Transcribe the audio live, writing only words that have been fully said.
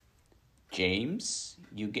James,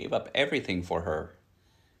 you gave up everything for her.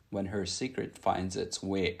 When her secret finds its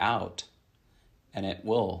way out, and it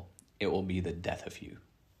will be the death of you.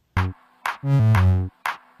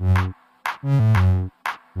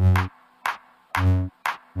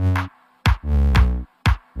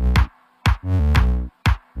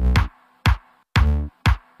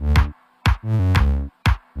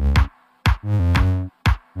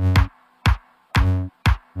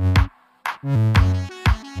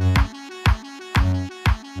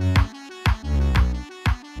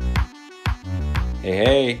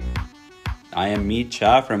 Hey, I am Meet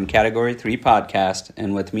Cha from Category 3 Podcast,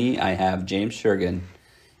 and with me I have James Shergan.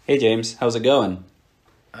 Hey James, how's it going?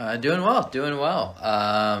 Doing well.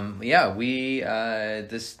 We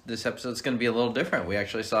this episode's going to be a little different. We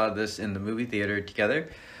actually saw this in the movie theater together.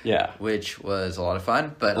 Yeah. Which was a lot of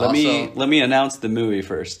fun, but let me announce the movie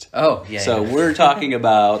first. Oh, yeah. So we're talking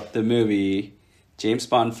about the movie James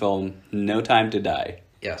Bond film No Time to Die.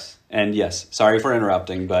 Yes. And yes, sorry for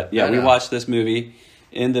interrupting, but yeah, we watched this movie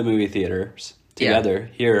in the movie theaters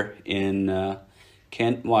together here in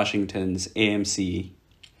Kent, Washington's AMC.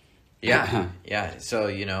 Yeah. So,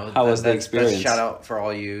 how was the experience? That's a shout out for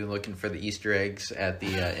all you looking for the Easter eggs at the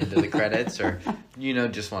end of the credits, or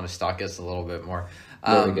just want to stalk us a little bit more.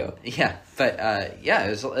 There we go. Yeah, but it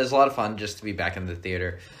was a lot of fun just to be back in the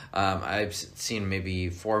theater. I've seen maybe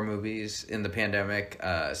 4 movies in the pandemic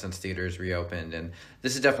since theaters reopened, and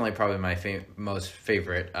this is definitely probably my most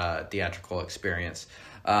favorite theatrical experience.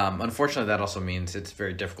 Unfortunately, that also means it's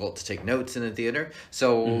very difficult to take notes in the theater,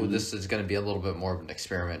 so this is going to be a little bit more of an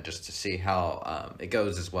experiment just to see how it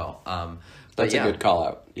goes as well. That's a good call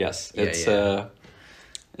out. Yes,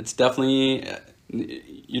 it's definitely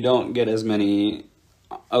you don't get as many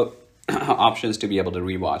options to be able to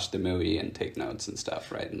rewatch the movie and take notes and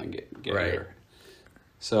stuff, right? And like get right. Your...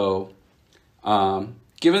 So,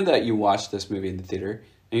 given that you watched this movie in the theater,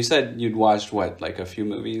 and you said you'd watched like a few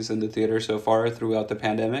movies in the theater so far throughout the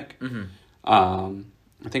pandemic. Mm-hmm.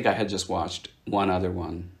 I think I had just watched one other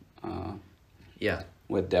one.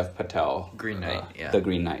 With Dev Patel. Green Knight. The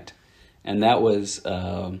Green Knight, and that was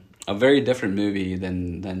a very different movie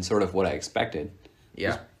than sort of what I expected.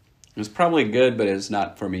 Yeah. It was probably good, but it's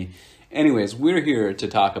not for me. Anyways, we're here to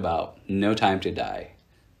talk about No Time to Die.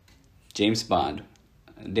 James Bond.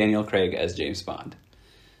 Daniel Craig as James Bond.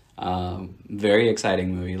 Very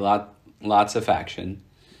exciting movie. Lots of action.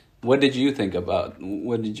 What did you think of the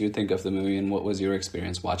movie, and what was your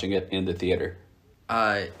experience watching it in the theater?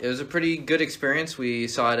 It was a pretty good experience. We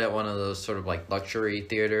saw it at one of those sort of like luxury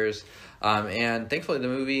theaters. And thankfully the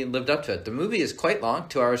movie lived up to it. The movie is quite long,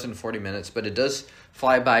 2 hours and 40 minutes, but it does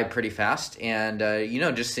fly by pretty fast. And,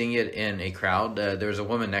 just seeing it in a crowd, there was a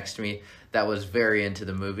woman next to me that was very into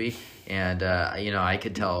the movie. And, I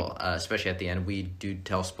could tell, especially at the end, we do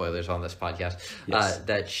tell spoilers on this podcast, yes.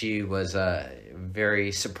 That she was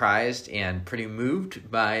very surprised and pretty moved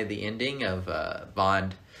by the ending of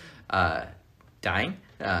Bond dying.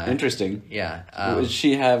 Interesting. Yeah. Did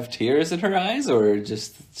she have tears in her eyes, or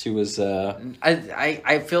just she was...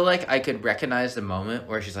 I feel like I could recognize the moment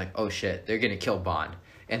where she's like, oh shit, they're going to kill Bond.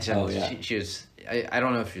 And so she was... I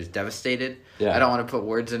don't know if she was devastated. Yeah. I don't want to put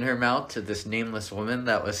words in her mouth to this nameless woman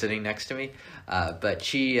that was sitting next to me. But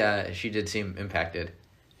she did seem impacted.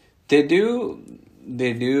 They do...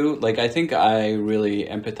 Like, I think I really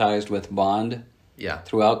empathized with Bond... Yeah.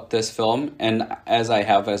 Throughout this film, and as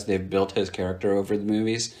they've built his character over the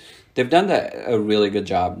movies, they've done a really good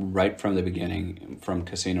job right from the beginning, from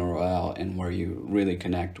Casino Royale, and where you really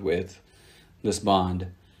connect with this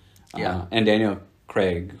Bond. Yeah. And Daniel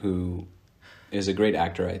Craig, who is a great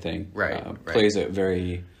actor, I think. Plays it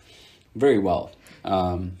very, very well.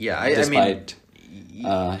 Despite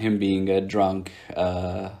him being a drunk,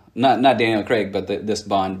 not Daniel Craig, but this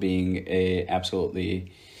Bond being a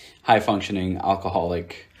absolutely high-functioning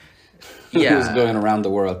alcoholic who's going around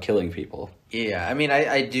the world killing people. Yeah,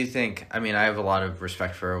 I do think... I have a lot of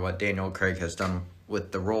respect for what Daniel Craig has done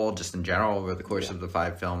with the role, just in general, over the course of the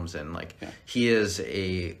 5 films, and, he is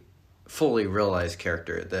a fully realized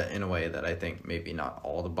character that in a way that I think maybe not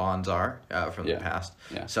all the Bonds are from the past.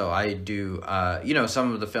 Yeah. So I do...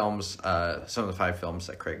 some of the films, some of the 5 films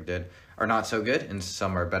that Craig did are not so good, and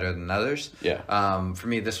some are better than others. Yeah. For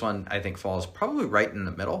me, this one, I think, falls probably right in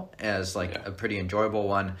the middle as, a pretty enjoyable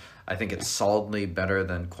one. I think it's solidly better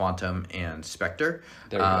than Quantum and Spectre.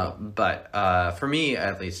 There you go. But for me,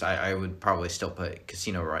 at least, I would probably still put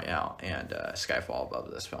Casino Royale and Skyfall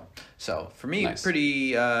above this film. So, for me, nice.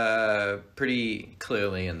 pretty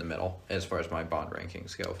clearly in the middle as far as my Bond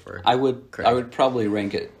rankings go for Craig. I would probably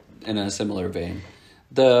rank it in a similar vein.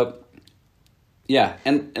 The Yeah,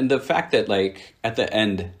 and the fact that like at the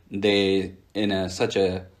end they in such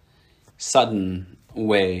a sudden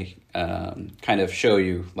way kind of show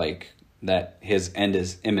you like that his end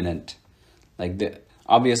is imminent. Like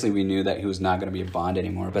obviously we knew that he was not going to be a Bond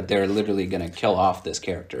anymore, but they're literally going to kill off this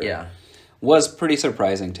character. Yeah, was pretty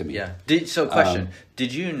surprising to me. Yeah. Question: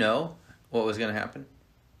 did you know what was going to happen?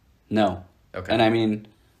 No. Okay. And I mean,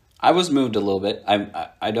 I was moved a little bit.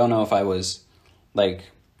 I don't know if I was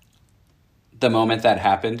like the moment that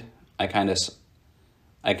happened. I kind of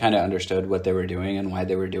understood what they were doing and why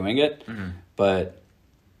they were doing it, but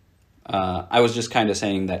I was just kind of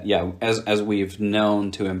saying that as we've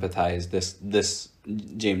known to empathize this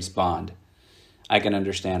James Bond, I can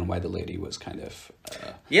understand why the lady was kind of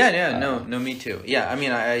no, me too. Yeah, I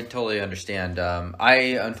mean, I totally understand.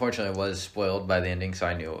 I unfortunately was spoiled by the ending, so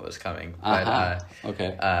I knew it was coming. But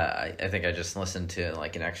okay, I think I just listened to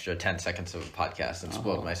like an extra 10 seconds of a podcast and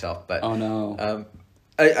spoiled myself. But oh no.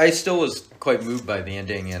 I still was quite moved by the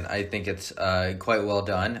ending, and I think it's quite well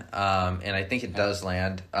done. And I think it does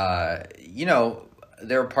land.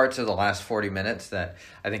 There are parts of the last 40 minutes that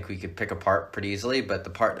I think we could pick apart pretty easily, but the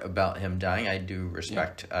part about him dying, I do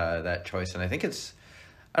respect that choice, and I think it's,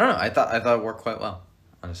 I don't know, I thought it worked quite well,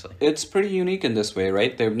 honestly. It's pretty unique in this way,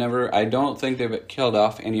 right? I don't think they've killed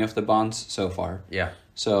off any of the Bonds so far. Yeah.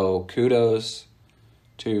 So kudos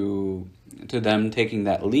to them taking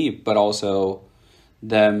that leap, but also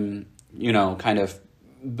them, kind of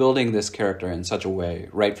building this character in such a way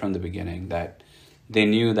right from the beginning that they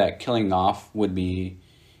knew that killing off would be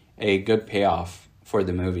a good payoff for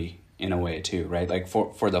the movie in a way too, right? Like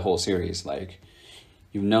for the whole series, like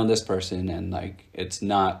you've known this person and like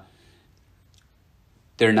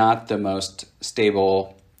they're not the most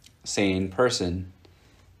stable, sane person,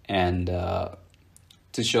 and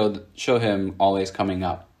to show him always coming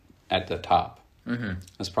up at the top.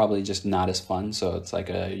 It's probably just not as fun, so it's like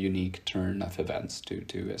a unique turn of events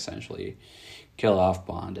to essentially kill off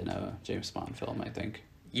Bond in a James Bond film, I think.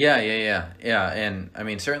 Yeah, and I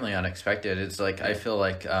mean certainly unexpected. It's like I feel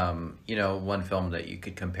like one film that you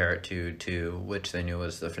could compare it to which they knew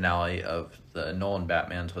was the finale of the Nolan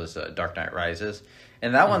Batmans was Dark Knight Rises,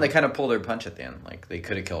 and that one they kind of pulled their punch at the end. Like they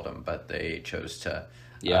could have killed him, but they chose to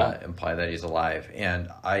imply that he's alive, and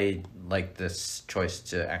I like this choice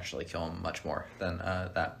to actually kill him much more than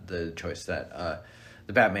the choice that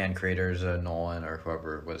the Batman creators, Nolan or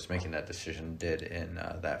whoever was making that decision, did in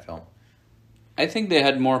that film. I think they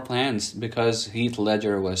had more plans because Heath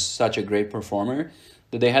Ledger was such a great performer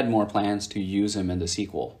that they had more plans to use him in the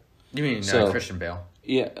sequel. You mean Christian Bale?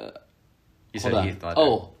 Yeah. You said Heath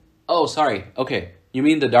Ledger. Oh, sorry. Okay. You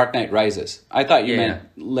mean The Dark Knight Rises. I thought you meant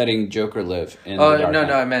letting Joker live in The Dark Knight.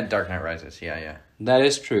 No, I meant Dark Knight Rises. Yeah. That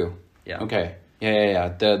is true. Yeah. Okay. Yeah.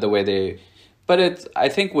 The way they... But I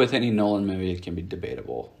think with any Nolan movie, it can be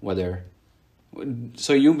debatable whether...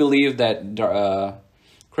 So you believe that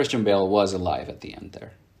Christian Bale was alive at the end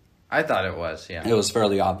there? I thought it was, yeah. It was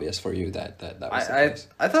fairly obvious for you that was the case.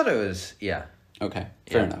 I thought it was, yeah. Okay,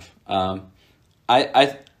 fair enough.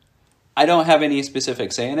 I don't have any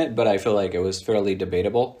specific say in it, but I feel like it was fairly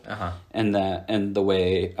debatable. And the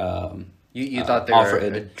way you thought there was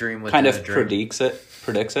a dream within kind of a dream. predicts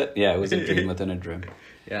it. Yeah, it was a dream within a dream.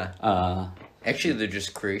 Yeah. Actually, they're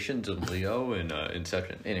just creations of Leo and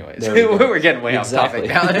Inception. Anyways, we're getting way off topic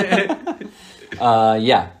now.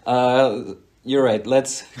 You're right.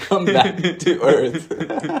 Let's come back to Earth.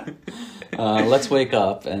 Let's wake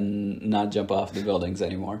up and not jump off the buildings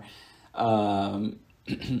anymore.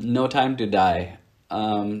 No Time to Die.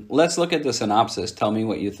 Let's look at the synopsis. Tell me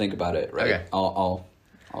what you think about it. Right? Okay. I'll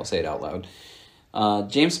say it out loud.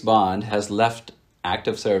 James Bond has left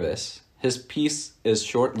active service. His peace is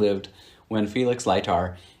short-lived when Felix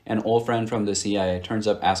Leiter, an old friend from the CIA, turns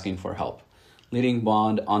up asking for help, leading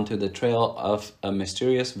Bond onto the trail of a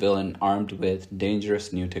mysterious villain armed with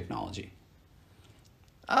dangerous new technology.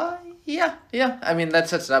 Yeah. I mean, that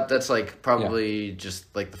sets it up. That's like probably just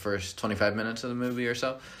like the first 25 minutes of the movie or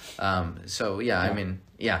so. I mean,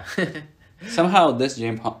 yeah. Somehow this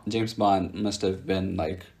James Bond must have been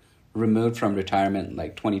like removed from retirement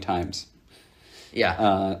like 20 times.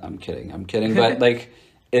 Yeah. I'm kidding. But like,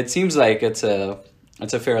 it seems like it's a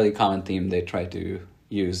fairly common theme they try to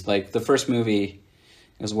use. Like the first movie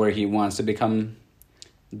is where he wants to become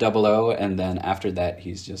 00, and then after that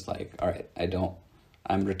he's just like, all right,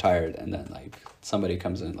 I'm retired, and then like somebody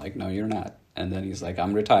comes in like, no, you're not, and then he's like,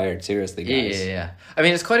 I'm retired, seriously, guys. Yeah. I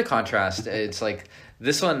mean, it's quite a contrast. It's like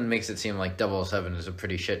this one makes it seem like 007 is a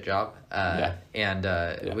pretty shit job,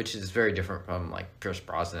 which is very different from like Pierce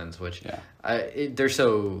Brosnan's, which they're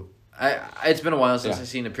so. It's been a while since I've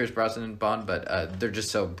seen a Pierce Brosnan Bond, but they're just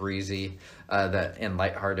so breezy and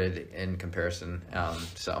lighthearted in comparison.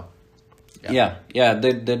 So, yeah,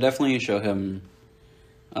 they definitely show him.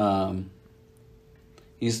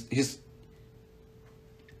 He's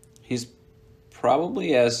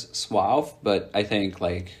probably as suave, but I think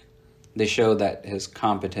like they show that his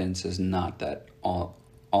competence is not that all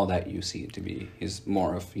that you see it to be. He's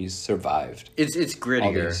survived. It's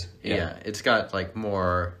grittier. Yeah. It's got like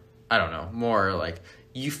more, I don't know, more like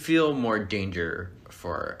you feel more danger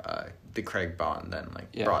for the Craig Bond than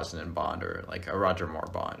like Brosnan Bond or like a Roger Moore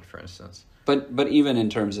Bond, for instance. But even in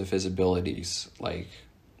terms of his abilities, like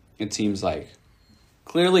it seems like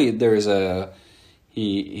clearly there's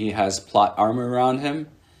he has plot armor around him,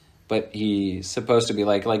 but he's supposed to be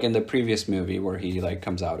like in the previous movie where he like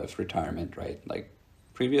comes out of retirement, right? Like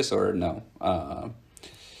previous or no,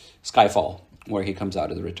 Skyfall, where he comes out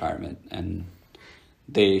of the retirement, and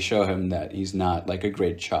they show him that he's not like a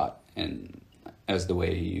great shot and as the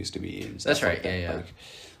way he used to be. And That's right. Like yeah.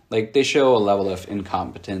 Like they show a level of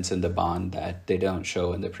incompetence in the Bond that they don't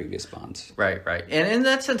show in the previous Bonds. Right. And in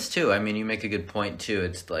that sense too, I mean, you make a good point too.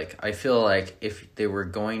 It's like, I feel like if they were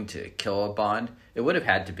going to kill a Bond, it would have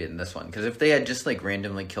had to be in this one. Because if they had just like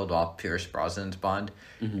randomly killed off Pierce Brosnan's Bond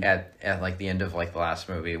at like the end of like the last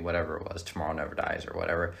movie, whatever it was, Tomorrow Never Dies or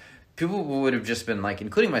whatever, people would have just been like,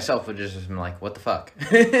 including myself, would have just been like, what the fuck?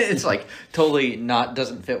 It's like totally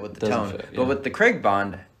doesn't fit with the tone. But with the Craig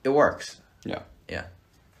Bond, it works. Yeah. Yeah.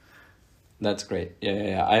 That's great.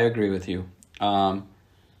 Yeah. I agree with you. I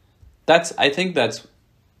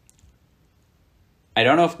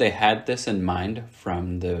don't know if they had this in mind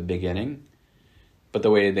from the beginning, but the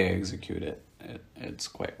way they execute it's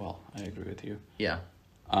quite well. I agree with you. Yeah.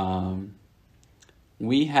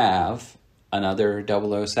 We have another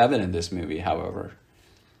 007 in this movie, however.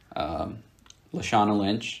 Lashana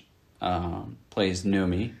Lynch plays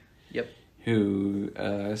Noomi. Yep. Who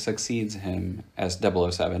succeeds him as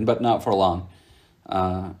 007, but not for long,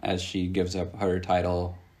 as she gives up her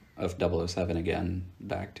title of 007 again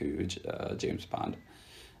back to James Bond,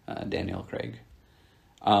 Daniel Craig.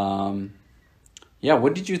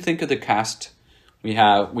 What did you think of the cast? We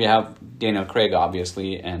have Daniel Craig,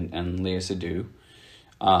 obviously, and Léa Seydoux,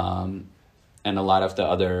 and a lot of the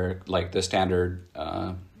other, like the standard,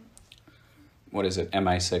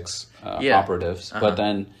 MI6 operatives. But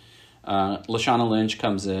then Lashana Lynch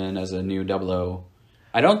comes in as a new 00.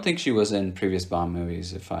 I don't think she was in previous Bond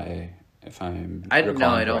movies, if I'm recalling No,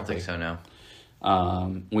 I don't correctly. think so,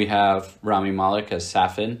 no. We have Rami Malek as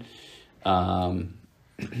Safin.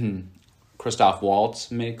 Christoph Waltz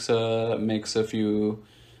makes a few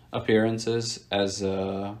appearances as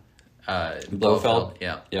Blofeld.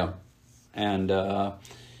 Yeah. And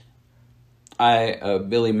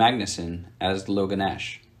Billy Magnuson as Logan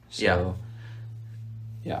Ash. So,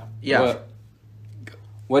 yeah.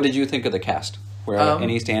 What did you think of the cast? Were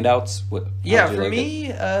any standouts? For me,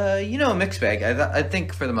 a mixed bag. I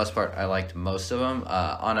think for the most part, I liked most of them.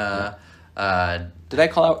 Did I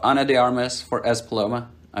call out Ana de Armas as Paloma?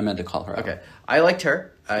 I meant to call her out. Okay. I liked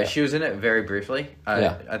her. She was in it very briefly.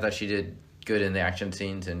 I thought she did good in the action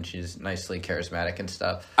scenes, and she's nicely charismatic and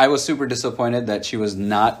stuff. I was super disappointed that she was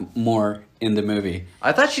not more in the movie.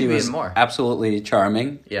 I thought she'd be in more. Absolutely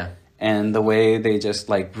charming. Yeah. And the way they just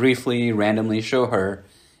like briefly, randomly show her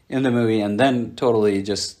in the movie and then totally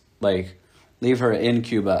just like leave her in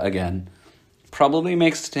Cuba again probably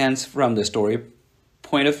makes sense from the story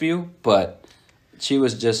point of view, but she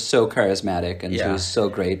was just so charismatic and she was so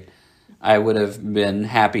great. I would have been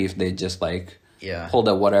happy if they just like pulled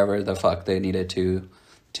up whatever the fuck they needed to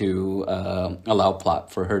allow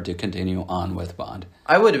plot for her to continue on with Bond.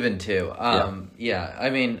 I would have been too. I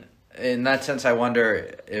mean, in that sense, I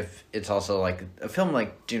wonder if it's also like a film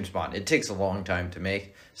like James Bond. It takes a long time to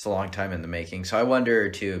make. It's a long time in the making. So I wonder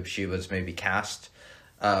too if she was maybe cast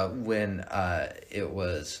when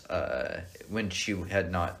she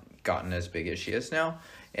had not gotten as big as she is now,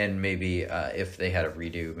 and maybe if they had a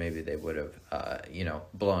redo, maybe they would have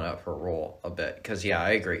blown up her role a bit. Because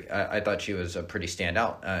I agree. I thought she was a pretty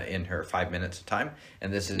standout in her 5 minutes of time,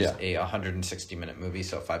 and this is a 160-minute movie,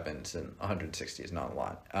 so 5 minutes and 160 is not a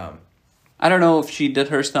lot. I don't know if she did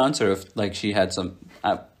her stunts or if like she had some.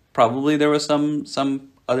 Probably there was some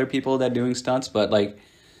other people that doing stunts, but like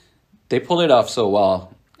they pulled it off so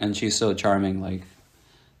well, and she's so charming. Like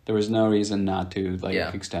there was no reason not to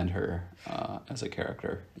extend her as a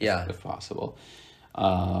character, if possible.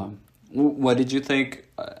 What did you think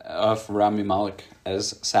of Rami Malek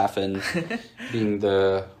as Safin being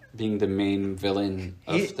the main villain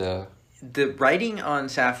of the writing on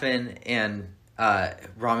Safin and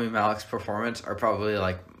Rami Malek's performance are probably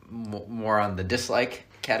like more on the dislike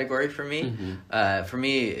category for me. Mm-hmm. For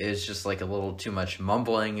me, it's just like a little too much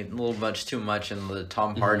mumbling, a little much too much in the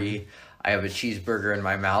Tom Hardy. Mm-hmm. I have a cheeseburger in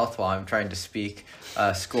my mouth while I'm trying to speak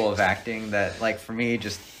School of Acting that, like, for me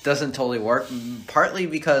just doesn't totally work. Partly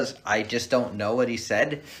because I just don't know what he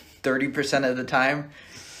said 30% of the time.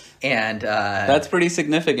 And that's pretty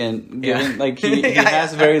significant given like he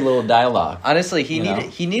has very little dialogue. Honestly,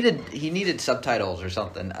 he needed subtitles or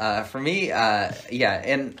something. For me,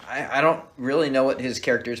 and I don't really know what his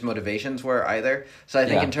character's motivations were either. So I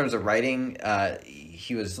think in terms of writing,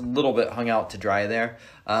 he was a little bit hung out to dry there.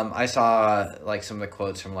 I saw like some of the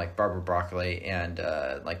quotes from like Barbara Broccoli and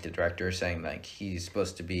like the director saying like he's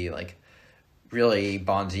supposed to be like really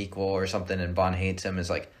Bond's equal or something, and Bond hates him.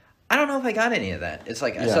 Is like, I don't know if I got any of that. It's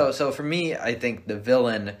like so for me, I think the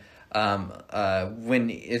villain, when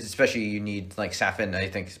especially you need like Safin, I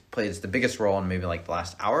think plays the biggest role in maybe like the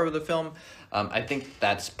last hour of the film. I think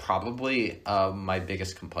that's probably my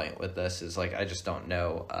biggest complaint with this is like I just don't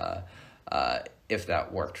know if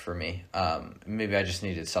that worked for me. Maybe I just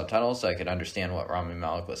needed subtitles so I could understand what Rami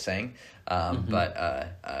Malek was saying. But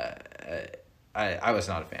I was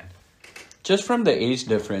not a fan. Just from the age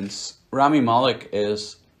difference, Rami Malek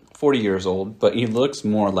is 40 years old, but he looks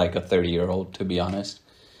more like a 30-year-old, to be honest.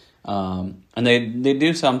 And they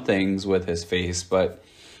do some things with his face, but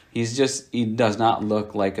he does not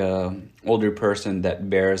look like a older person that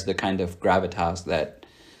bears the kind of gravitas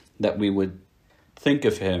that we would think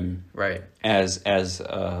of him as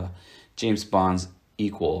James Bond's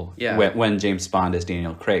equal when James Bond is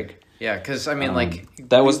Daniel Craig. Yeah, because, I mean,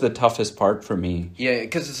 that was the toughest part for me. Yeah,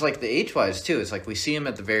 because it's like the age-wise, too. It's like we see him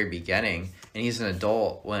at the very beginning, and he's an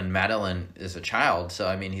adult when Madeline is a child. So,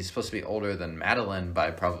 I mean, he's supposed to be older than Madeline by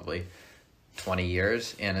probably 20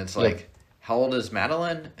 years. And it's like, how old is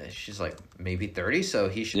Madeline? She's like maybe 30, so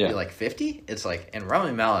he should be like 50? It's like, and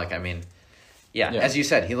Rami Malek, I mean, as you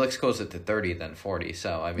said, he looks closer to 30 than 40.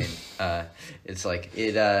 So, I mean, it's like,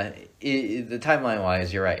 the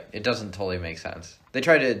timeline-wise, you're right. It doesn't totally make sense. They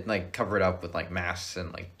try to like cover it up with like masks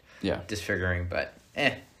and like disfiguring, but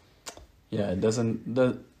Yeah, it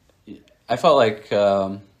doesn't. I felt like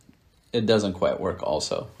it doesn't quite work.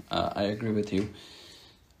 Also, I agree with you.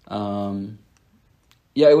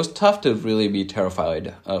 It was tough to really be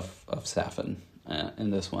terrified of Safin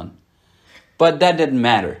in this one, but that didn't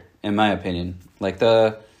matter in my opinion. Like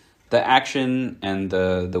the action and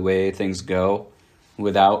the way things go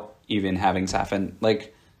without even having Safin,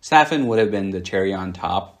 like. Safin would have been the cherry on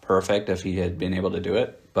top, perfect if he had been able to do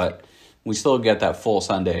it, but we still get that full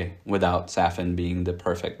Sunday without Safin being the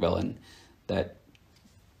perfect villain that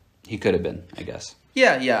he could have been, I guess.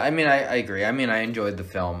 Yeah. I mean, I agree. I mean, I enjoyed the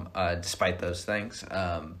film despite those things,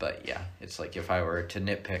 but yeah, it's like if I were to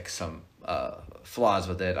nitpick some flaws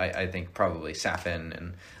with it, I think probably Safin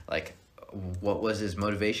and like what was his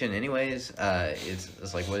motivation anyways?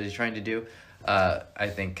 It's like what is he trying to do? I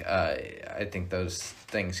think those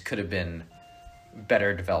things could have been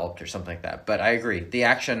better developed or something like that. But I agree, the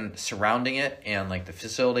action surrounding it and like the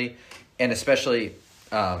facility, and especially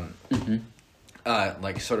like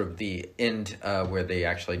sort of the end where they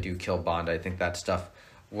actually do kill Bond. I think that stuff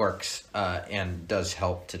works and does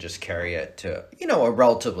help to just carry it to a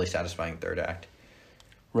relatively satisfying third act.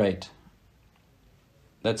 Right.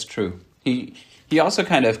 That's true. He also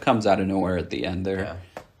kind of comes out of nowhere at the end there.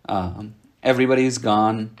 Yeah. Everybody's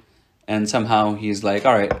gone, and somehow he's like,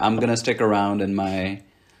 all right, I'm going to stick around in my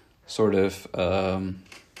sort of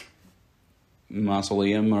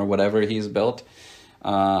mausoleum or whatever he's built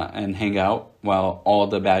and hang out while all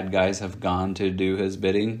the bad guys have gone to do his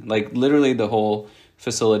bidding. Like, literally the whole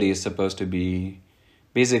facility is supposed to be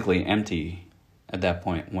basically empty at that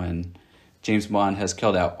point when James Bond has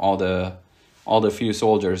killed out all the few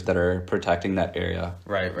soldiers that are protecting that area.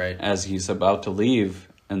 Right. As he's about to leave.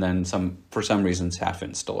 And then for some reason,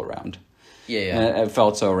 Safin's still around. Yeah. And it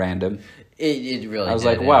felt so random. It really I was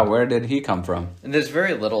like, wow, where did he come from? And there's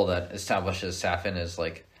very little that establishes Safin as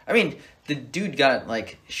like... I mean, the dude got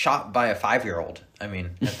like shot by a 5-year-old. I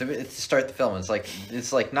mean, at the start of the film, it's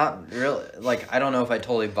like not real... Like, I don't know if I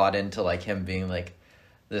totally bought into like him being like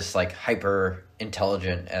this like hyper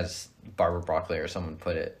intelligent, as Barbara Broccoli or someone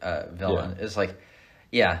put it, villain. Yeah. It's like...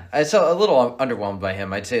 Yeah, I'm so a little underwhelmed by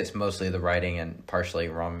him. I'd say it's mostly the writing and partially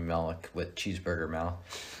Rami Malek with cheeseburger mouth.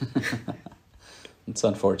 It's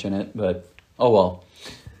unfortunate, but oh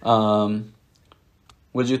well.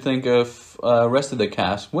 What did you think of rest of the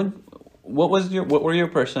cast? What were your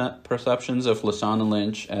perceptions of Lashana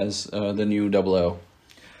Lynch as the new 00?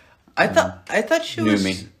 I thought she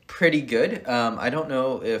was pretty good. I don't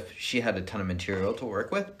know if she had a ton of material to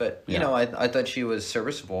work with, but you know, I thought she was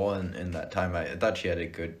serviceable in that time. I thought she had a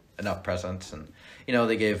good enough presence, and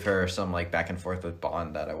they gave her some like back and forth with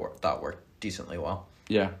Bond that I thought worked decently well.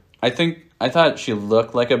 Yeah, I thought she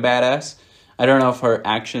looked like a badass. I don't know if her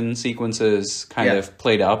action sequences kind of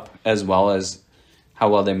played up as well as how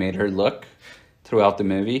well they made her look throughout the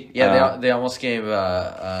movie. Yeah, they almost gave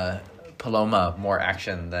Paloma more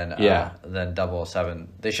action than 007.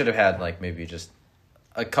 They should have had like maybe just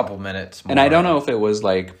a couple minutes more. And I don't know if it was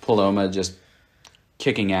like Paloma just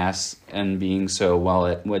kicking ass and being so well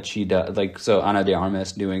at what she does, like so Ana de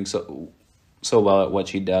Armas doing so well at what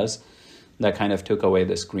she does, that kind of took away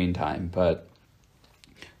the screen time. But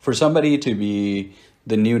for somebody to be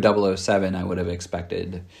the new 007, I would have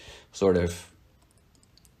expected sort of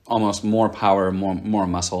almost more power, more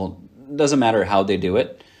muscle. Doesn't matter how they do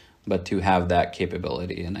it, but to have that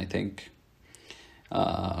capability. And I think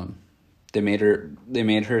they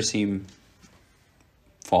made her seem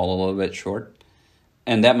fall a little bit short.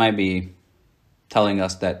 And that might be telling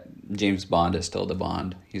us that James Bond is still the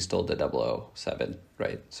Bond. He's still the 007,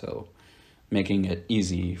 right? So making it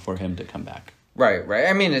easy for him to come back. Right.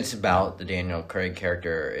 I mean, it's about the Daniel Craig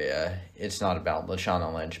character. It's not about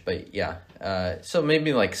Lashana Lynch, but yeah. So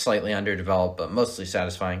maybe like slightly underdeveloped, but mostly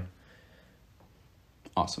satisfying.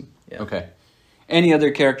 Awesome. Yeah. Okay. Any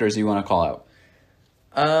other characters you want to call out?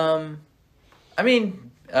 I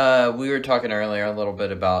mean, we were talking earlier a little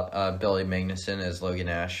bit about Billy Magnussen as Logan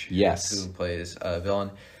Ash. Yes. Who plays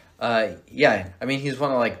villain. Yeah, I mean, he's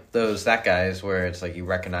one of like that guys where it's like you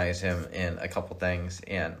recognize him in a couple things,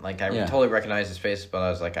 and like I totally recognize his face, but I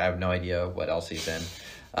was like, I have no idea what else he's in.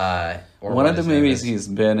 One of the movies he's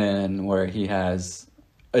been in where he has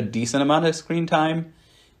a decent amount of screen time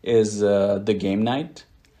is The Game Night.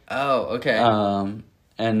 Oh, okay.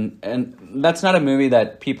 And that's not a movie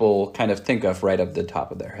that people kind of think of right up the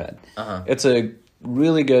top of their head. Uh-huh. It's a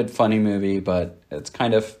really good, funny movie, but it's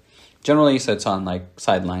kind of generally sits on like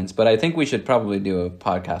sidelines. But I think we should probably do a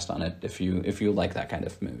podcast on it if you like that kind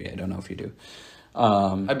of movie. I don't know if you do.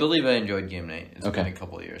 I believe I enjoyed Game Night. It's been a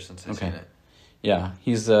couple of years since I've seen it. Yeah,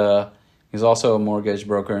 he's also a mortgage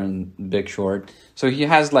broker in Big Short. So he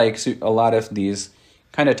has like a lot of these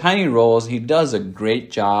kind of tiny roles. He does a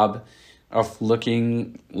great job of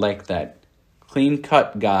looking like that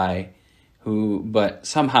clean-cut guy but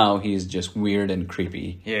somehow he's just weird and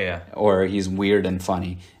creepy. Yeah. Or he's weird and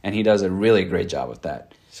funny, and he does a really great job with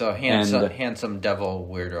that. So handsome devil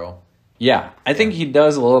weirdo. Yeah, I think he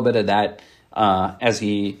does a little bit of that as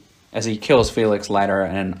he kills Felix Leiter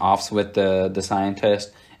and offs with the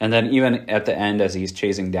scientist, and then even at the end as he's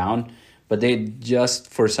chasing down. But they just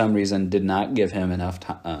for some reason did not give him enough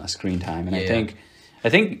screen time, and I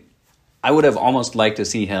think I would have almost liked to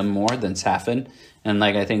see him more than Safin. And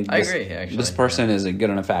like I think I agree, actually. This person is a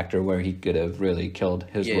good enough actor where he could have really killed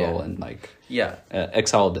his role and like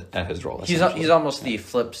excelled at his role. He's almost the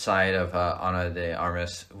flip side of Ana de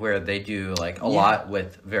Armas, where they do like a lot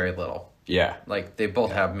with very little. Yeah, like they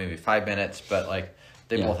both have maybe 5 minutes, but like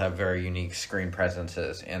they both have very unique screen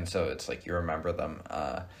presences, and so it's like you remember them.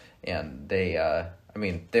 And they, I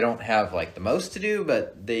mean, they don't have like the most to do,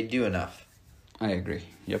 but they do enough. I agree.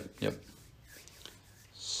 Yep.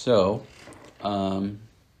 So,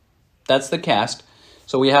 that's the cast.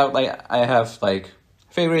 So we have I have like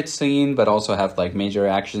favorite scene, but also have like major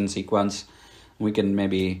action sequence. We can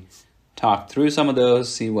maybe talk through some of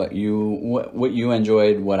those, see what you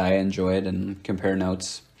enjoyed, what I enjoyed, and compare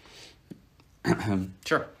notes.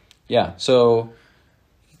 Sure. Yeah. So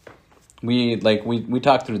we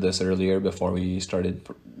talked through this earlier before we started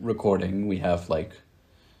recording. We have like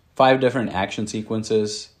 5 different action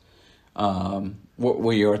sequences.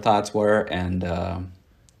 What your thoughts were, and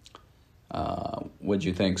what'd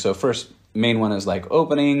you think? So first main one is like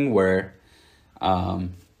opening where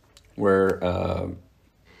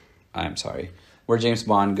James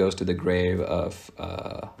Bond goes to the grave of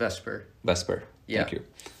Vesper. Yeah. Thank you.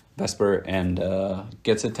 Vesper, and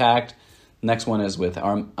gets attacked. Next one is with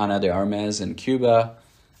Ana de Armas in Cuba.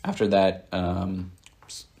 After that,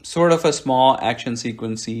 sort of a small action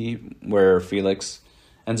sequence where Felix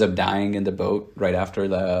ends up dying in the boat right after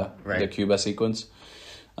the Cuba sequence.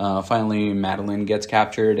 Finally, Madeline gets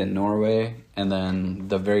captured in Norway, and then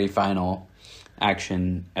the very final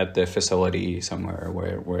action at the facility somewhere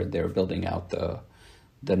where they're building out the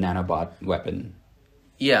nanobot weapon.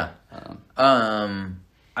 Yeah.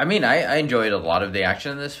 I mean, I enjoyed a lot of the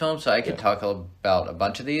action in this film, so I could talk about a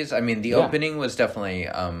bunch of these. I mean, the opening was definitely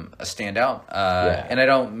a standout, and I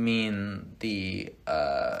don't mean the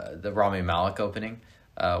Rami Malek opening.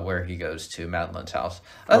 where he goes to Madeline's house.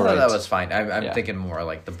 I thought that was fine. I'm thinking more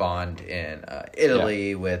like the Bond in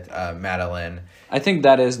Italy with Madeline. I think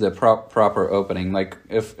that is the proper opening. Like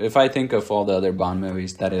if I think of all the other Bond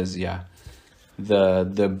movies, that is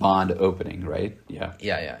the Bond opening, right?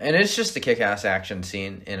 Yeah, and it's just a kick-ass action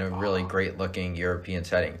scene in a really great-looking European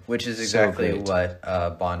setting, which is exactly what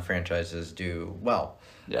Bond franchises do well.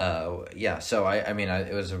 So I mean,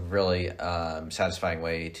 it was a really satisfying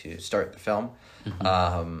way to start the film.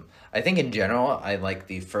 Mm-hmm. I think in general, I like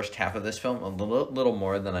the first half of this film a little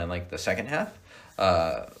more than I like the second half.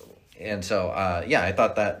 And so, I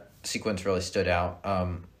thought that sequence really stood out.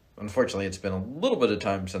 Unfortunately, it's been a little bit of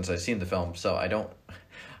time since I've seen the film, so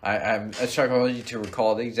I struggle to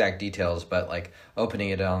recall the exact details, but like opening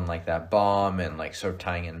it on like that bomb and like sort of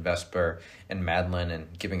tying in Vesper and Madeline and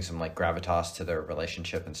giving some like gravitas to their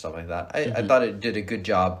relationship and stuff like that. I thought it did a good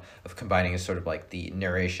job of combining sort of like the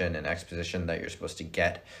narration and exposition that you're supposed to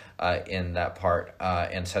get in that part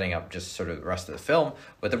and setting up just sort of the rest of the film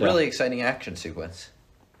with a really exciting action sequence.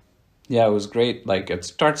 Yeah, it was great. Like it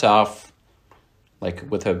starts off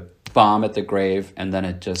like with a bomb at the grave, and then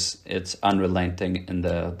it's unrelenting in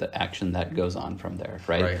the action that goes on from there,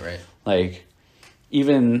 right? Right. Like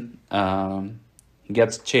even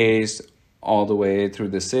gets chased all the way through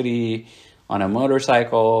the city on a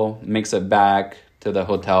motorcycle, makes it back to the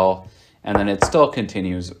hotel, and then it still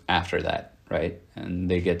continues after that, right? And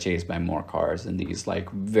they get chased by more cars in these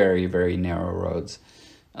like very, very narrow roads.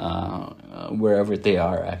 Wherever they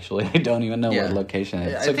are, actually, I don't even know what location it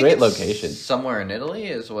is. It's a great location. Somewhere in Italy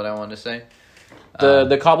is what I want to say.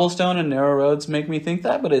 The cobblestone and narrow roads make me think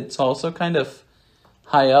that, but it's also kind of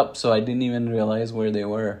high up, so I didn't even realize where they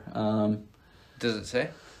were. Does it say?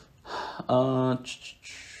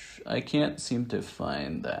 I can't seem to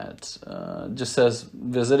find that. Just says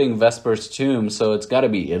visiting Vesper's tomb, so it's got to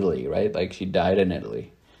be Italy, right? Like she died in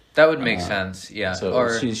Italy. That would make sense, yeah. So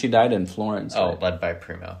or she died in Florence. Oh, right? Led by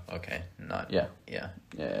Primo. Okay, not yeah.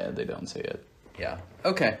 They don't say it. Yeah.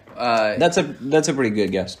 Okay. That's a pretty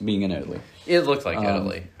good guess. Being in Italy, it looked like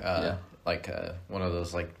Italy. Like one of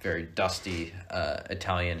those like very dusty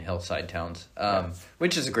Italian hillside towns,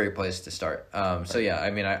 which is a great place to start. So yeah,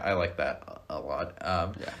 I mean, I like that a lot.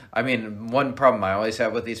 I mean, one problem I always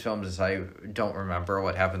have with these films is I don't remember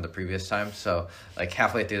what happened the previous time. So like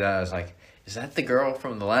halfway through that, I was like, is that the girl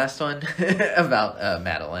from the last one about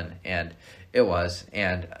Madeline? And it was.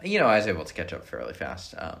 And, I was able to catch up fairly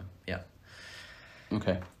fast.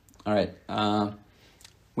 Okay. All right.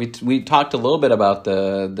 We talked a little bit about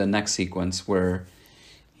the next sequence where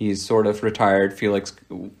he's sort of retired. Felix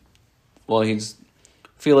and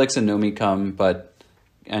Nomi come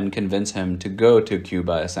and convince him to go to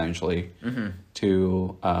Cuba, essentially,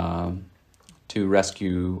 to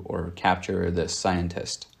rescue or capture this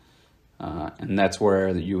scientist. And that's where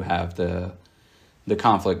you have the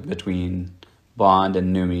conflict between Bond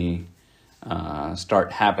and Numi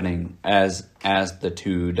start happening as the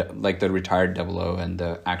two, like the retired 00 and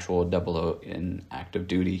the actual 00 in active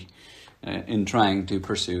duty, in trying to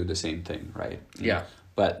pursue the same thing, right? Yeah.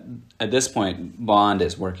 But at this point, Bond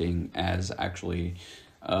is working as actually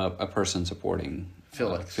a person supporting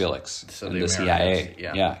Felix so in the CIA.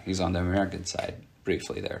 Yeah, he's on the American side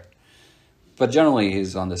briefly there. But generally,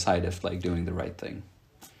 he's on the side of like doing the right thing.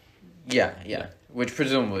 Yeah. Which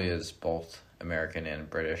presumably is both American and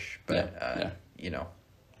British, but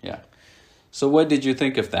Yeah. So, what did you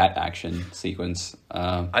think of that action sequence?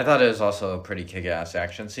 I thought it was also a pretty kick-ass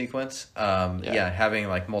action sequence. Having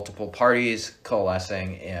like multiple parties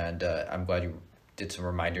coalescing, and I'm glad you did some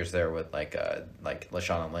reminders there with like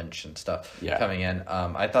Lashana Lynch and stuff coming in.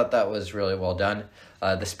 I thought that was really well done.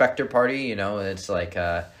 The Spectre party, it's like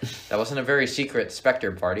that wasn't a very secret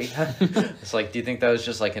Spectre party. It's like, do you think that was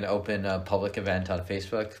just like an open public event on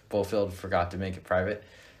Facebook? Bullfield forgot to make it private.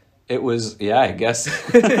 It was, I guess.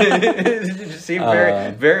 It seemed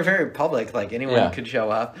very, very, very public. Like anyone could show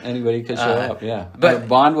up. Anybody could show up, yeah. But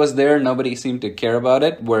Bond was there. Nobody seemed to care about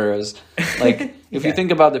it. Whereas, like, if you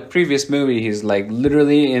think about the previous movie, he's like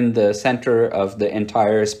literally in the center of the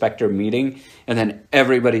entire Spectre meeting, and then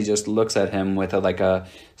everybody just looks at him with a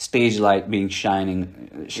stage light being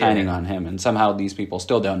shining on him, and somehow these people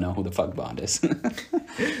still don't know who the fuck Bond is.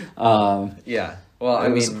 Well,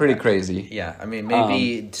 it was pretty crazy. Yeah, I mean,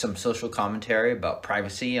 maybe some social commentary about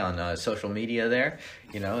privacy on social media there.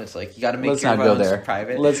 It's like, you got to make your phones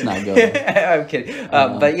private. Let's not go there. I'm kidding.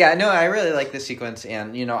 But yeah, no, I really like this sequence.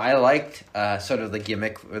 And, I liked sort of the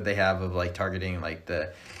gimmick that they have of like targeting like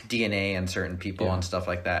the DNA and certain people and stuff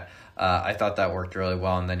like that. I thought that worked really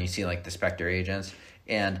well. And then you see like the Spectre agents.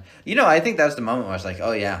 And, I think that's the moment where I was like,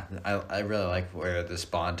 oh, yeah, I really like where this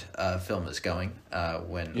Bond film is going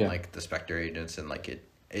when, like, the Spectre agents and, like,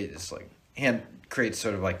 it's, like, creates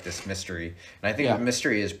sort of, like, this mystery. And I think the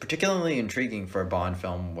mystery is particularly intriguing for a Bond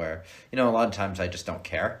film where, a lot of times I just don't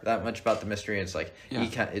care that much about the mystery. It's, like,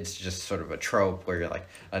 it's just sort of a trope where you're like,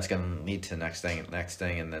 oh, it's going to lead to the next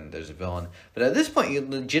thing, and then there's a villain. But at this point, you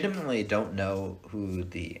legitimately don't know who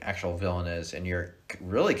the actual villain is, and you're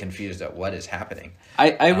really confused at what is happening.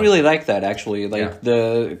 I really like that, actually. Like,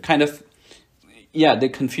 the kind of... Yeah, they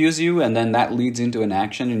confuse you, and then that leads into an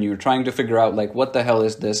action, and you're trying to figure out, like, what the hell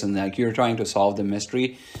is this, and, like, you're trying to solve the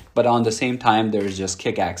mystery, but on the same time, there's just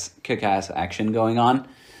kick-ass action going on,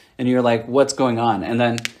 and you're like, what's going on? And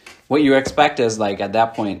then what you expect is, like, at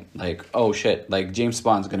that point, like, oh, shit, like, James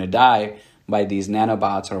Bond's gonna die by these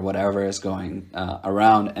nanobots or whatever is going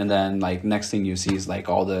around, and then, like, next thing you see is, like,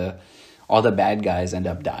 all the bad guys end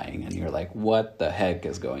up dying, and you're like, what the heck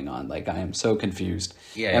is going on? Like, I am so confused.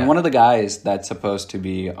 And one of the guys that's supposed to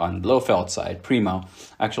be on Blofeld's side, Primo,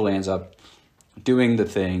 actually ends up doing the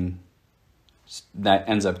thing that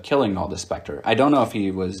ends up killing all the Spectre. I don't know if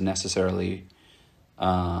he was necessarily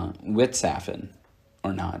with Safin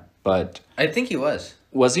or not, but... I think he was.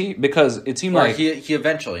 Was he? Because it seemed like... He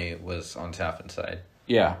eventually was on Safin's side.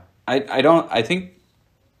 Yeah. I think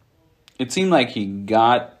it seemed like he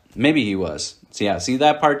got... Maybe he was. So yeah, see,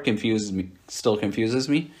 that part still confuses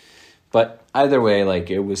me. But either way, like,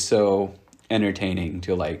 it was so entertaining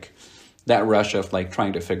to, like, that rush of, like,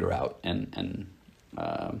 trying to figure out and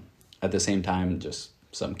at the same time, just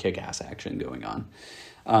some kick-ass action going on.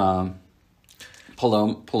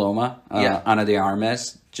 Paloma, Ana de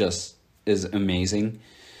Armas, just is amazing.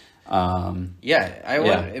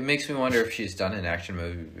 It makes me wonder if she's done an action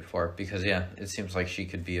movie before, because, it seems like she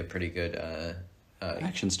could be a pretty good...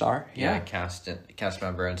 action star, cast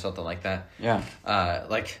member and something like that.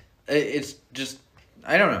 Like, it's just,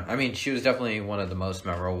 I don't know. I mean, she was definitely one of the most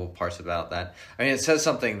memorable parts about that. I mean, it says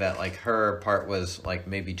something that, like, her part was, like,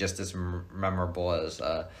 maybe just as memorable as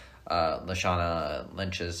Lashana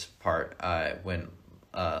Lynch's part when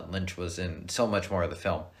Lynch was in so much more of the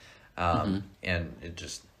film, and it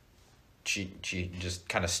just she just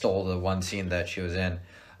kind of stole the one scene that she was in.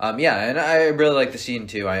 And I really like the scene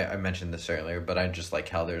too. I mentioned this earlier, but I just like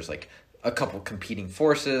how there's like a couple competing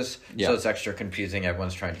forces, so it's extra confusing.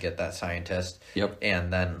 Everyone's trying to get that scientist. Yep.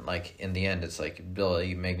 And then, like, in the end, it's like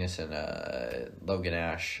Billy Magnuson, Logan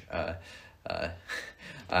Ash.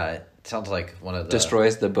 Sounds like one of the...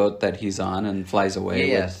 Destroys the boat that he's on and flies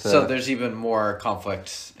away. Yeah, so there's even more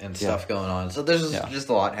conflicts and stuff going on. So there's just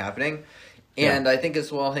a lot happening. And I think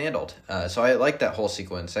it's well handled. So I like that whole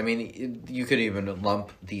sequence. I mean, you could even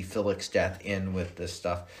lump the Felix death in with this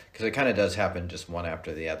stuff, because it kind of does happen just one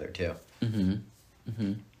after the other, too. Mm-hmm.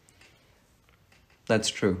 Mm-hmm. That's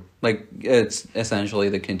true. Like, it's essentially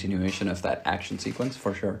the continuation of that action sequence,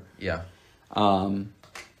 for sure. Yeah.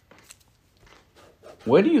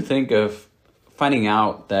 What do you think of finding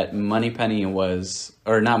out that Moneypenny was...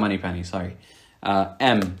 Or not Moneypenny, sorry.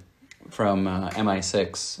 M from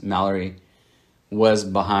MI6, Mallory, was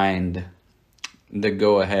behind the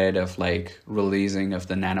go-ahead of, like, releasing of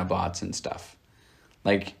the nanobots and stuff.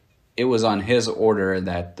 Like, it was on his order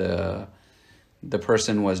that the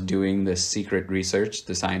person was doing this secret research,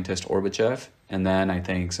 the scientist Orbachev, and then I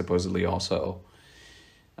think supposedly also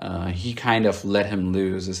he kind of let him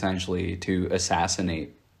loose, essentially, to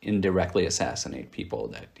indirectly assassinate people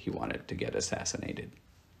that he wanted to get assassinated.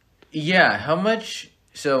 Yeah, how much...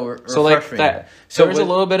 So like that. So there's a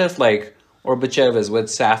little bit of, like, Orbachev is with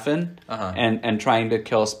Safin and trying to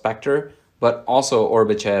kill Spectre, but also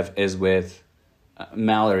Orbachev is with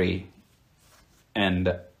Mallory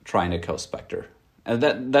and trying to kill Spectre. And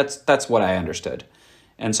that's what I understood.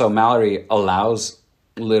 And so Mallory allows,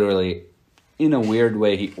 literally, in a weird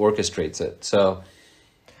way, he orchestrates it. So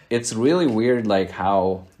it's really weird, like,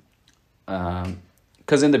 how...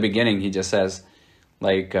 Because in the beginning, he just says...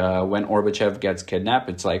 Like, when Orbachev gets kidnapped,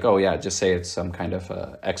 it's like, oh, yeah, just say it's some kind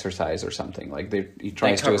of exercise or something. Like, he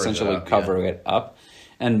tries to essentially cover it up.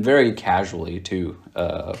 And very casually, too.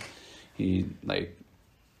 He, like,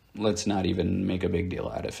 let's not even make a big deal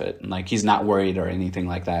out of it. And, like, he's not worried or anything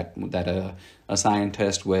like that, that a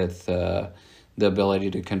scientist with the ability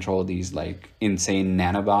to control these, like, insane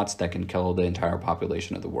nanobots that can kill the entire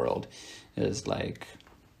population of the world is, like,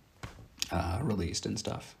 released and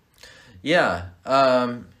stuff. Yeah.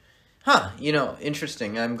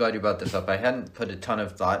 Interesting. I'm glad you brought this up. I hadn't put a ton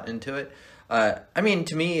of thought into it. I mean,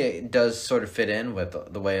 to me, it does sort of fit in with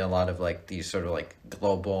the way a lot of, like, these sort of, like,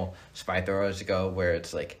 global spy thrillers go, where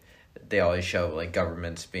it's, like, they always show like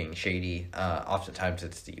governments being shady. Oftentimes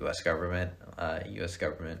it's the U.S. government. U.S.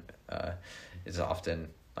 government is often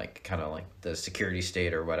like kind of like the security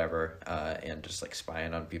state or whatever, and just like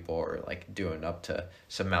spying on people or like doing up to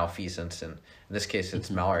some malfeasance. And in this case, it's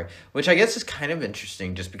Mallory, which I guess is kind of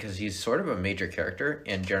interesting just because he's sort of a major character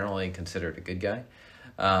and generally considered a good guy.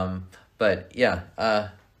 But yeah,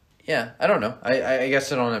 I don't know. I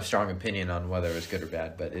guess I don't have a strong opinion on whether it was good or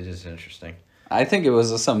bad, but it is interesting. I think it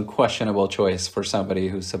was some questionable choice for somebody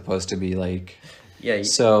who's supposed to be like... Yeah.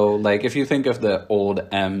 So, like, if you think of the old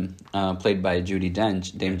M, played by Judi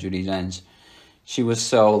Dench, Dame Judi Dench, she was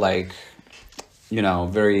so, like, you know,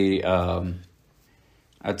 very, I'd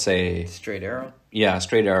say... Straight arrow? Yeah,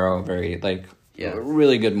 straight arrow, very, like,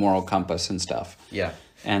 really good moral compass and stuff. Yeah.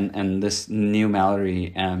 And this new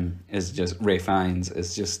Mallory M is just, Ray Fiennes,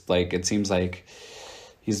 is just, like, it seems like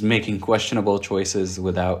he's making questionable choices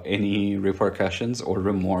without any repercussions or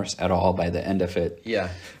remorse at all by the end of it.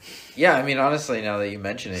 Yeah. Yeah, I mean, honestly, now that you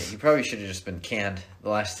mention it, he probably should have just been canned. The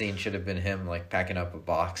last scene should have been him, like, packing up a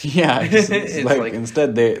box. Yeah, it's like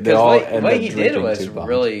instead they all ended up what he did was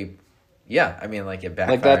really, yeah, I mean, like, it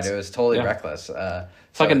backfired. Like it was totally reckless.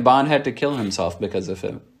 Fucking Bond had to kill himself because of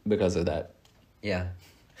that. Yeah.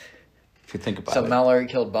 If you think about it. So Mallory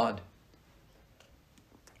killed Bond.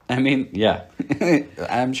 I mean, yeah.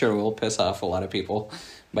 I'm sure we'll piss off a lot of people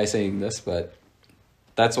by saying this, but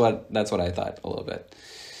that's what I thought a little bit.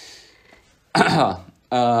 At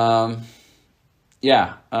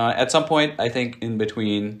some point, I think in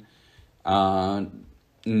between,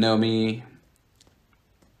 Nomi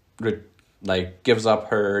gives up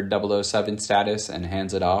her 007 status and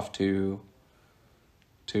hands it off to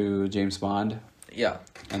James Bond. Yeah.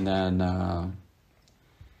 And then, I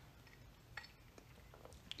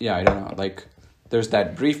don't know, like, there's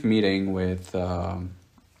that brief meeting with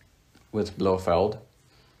Blofeld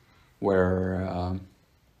where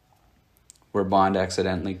Bond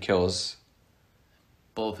accidentally kills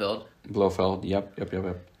Blofeld. Yep.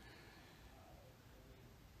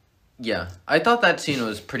 Yeah, I thought that scene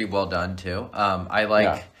was pretty well done too. I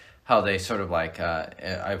like how they sort of like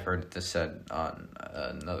I've heard this said on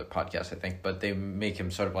another podcast, I think, but they make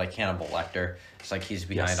him sort of like Hannibal Lecter. It's like he's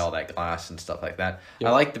behind all that glass and stuff like that. Yep.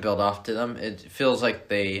 I like the build off to them. It feels like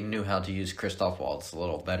they knew how to use Christoph Waltz a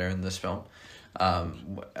little better in this film.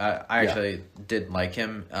 I actually did like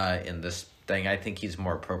him in this thing. I think he's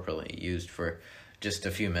more appropriately used for just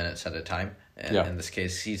a few minutes at a time. And in this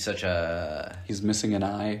case, he's he's missing an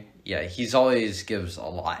eye. Yeah, he's always gives a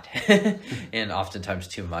lot and oftentimes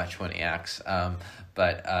too much when he acts.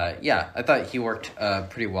 But I thought he worked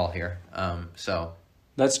pretty well here. So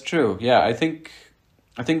that's true. Yeah, I think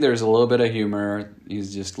there's a little bit of humor.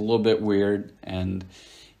 He's just a little bit weird, and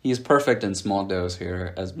he's perfect in small dose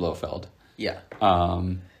here as Blofeld. Yeah.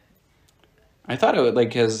 I thought it would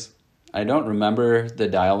like his. I don't remember the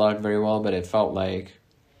dialogue very well, but it felt like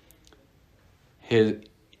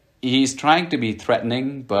he's trying to be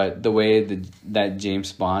threatening, but the way that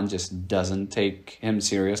James Bond just doesn't take him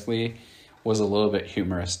seriously was a little bit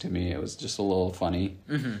humorous to me. It was just a little funny.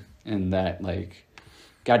 Mm-hmm. In that, like,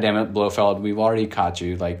 God damn it, Blofeld, we've already caught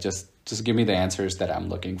you. Like, just give me the answers that I'm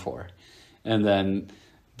looking for. And then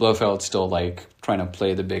Blofeld's still, like, trying to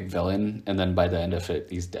play the big villain, and then by the end of it,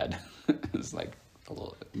 he's dead. It's like a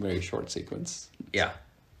very short sequence. Yeah.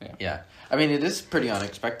 I mean, it is pretty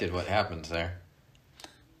unexpected what happens there.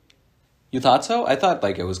 You thought so? I thought,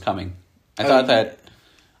 like, it was coming. I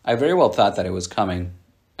very well thought that it was coming.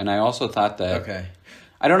 And I also thought that... Okay.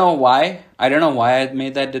 I don't know why. I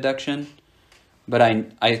made that deduction. But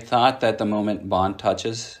I thought that the moment Bond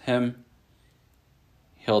touches him,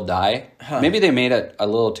 he'll die. Huh. Maybe they made it a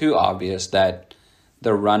little too obvious that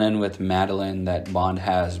the run-in with Madeline that Bond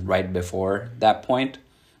has right before that point,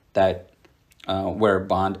 that where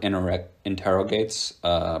Bond interrogates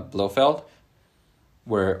Blofeld,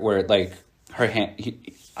 where like her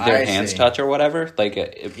their hands touch or whatever, like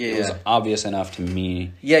it was obvious enough to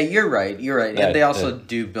me. Yeah, you're right. And they also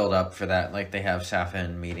do build up for that. Like they have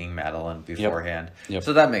Safin meeting Madeline beforehand. Yep.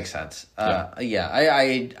 So that makes sense.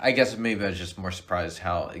 I guess maybe I was just more surprised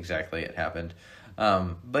how exactly it happened.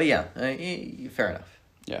 But yeah, fair enough.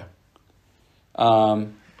 Yeah.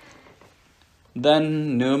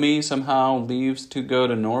 Then Nomi somehow leaves to go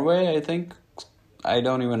to Norway, I think. I'm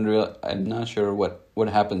not sure what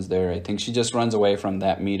happens there. I think she just runs away from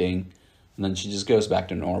that meeting, and then she just goes back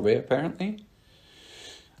to Norway, apparently.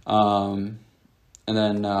 And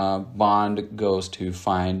then Bond goes to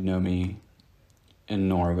find Nomi in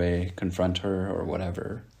Norway, confront her or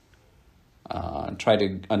whatever. Try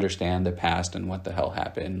to understand the past and what the hell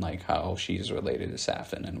happened, like how she's related to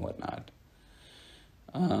Safin and whatnot.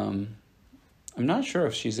 I'm not sure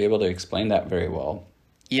if she's able to explain that very well.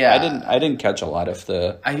 Yeah, I didn't catch a lot of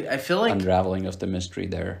the. I feel like unraveling of the mystery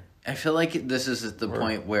there. I feel like this is the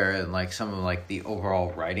point where like some of like the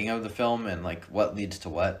overall writing of the film and like what leads to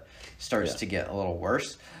what starts to get a little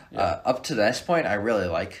worse. Up to this point, I really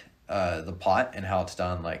like the plot and how it's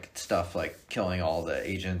done, like stuff like killing all the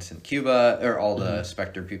agents in Cuba or all the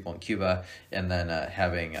Spectre people in Cuba, and then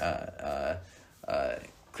having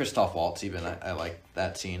Christoph Waltz. Even I like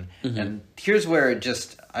that scene. And here's where it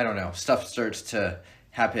just I don't know, stuff starts to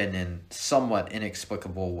happen in somewhat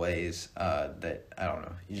inexplicable ways that I don't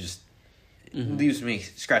know. You just leaves me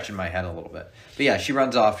scratching my head a little bit. But yeah, she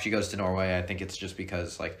runs off. She goes to Norway. I think it's just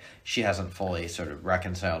because like she hasn't fully sort of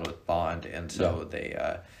reconciled with Bond, and so they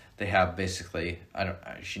have basically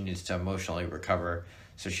she needs to emotionally recover,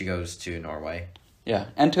 so she goes to Norway. Yeah,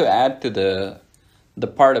 and to add to the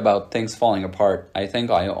part about things falling apart, I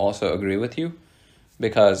think I also agree with you,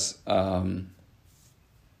 because I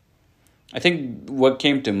think what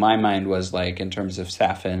came to my mind was like in terms of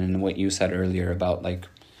Safin and what you said earlier about like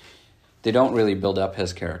they don't really build up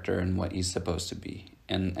his character and what he's supposed to be.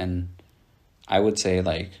 And I would say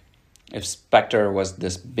like if Spectre was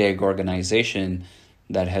this big organization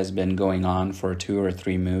that has been going on for 2 or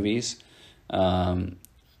 3 movies, all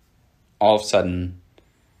of a sudden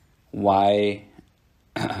where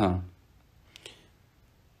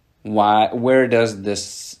does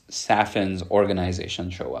this Safin's organization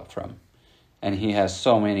show up from? And he has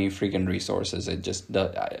so many freaking resources. I just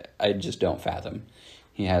don't fathom.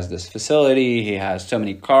 He has this facility. He has so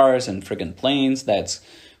many cars and freaking planes that's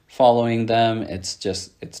following them. It's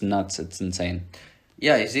nuts. It's insane.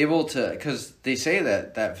 Yeah, he's able to, because they say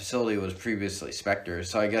that facility was previously Spectre,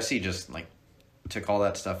 so I guess he just like took all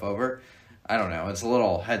that stuff over. I don't know. It's a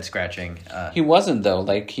little head scratching. He wasn't though.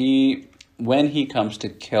 Like when he comes to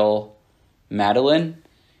kill Madeline,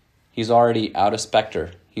 he's already out of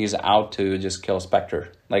Spectre. He's out to just kill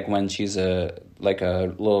Spectre. Like when she's a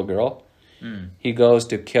little girl, he goes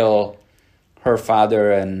to kill her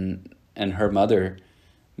father and her mother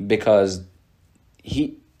because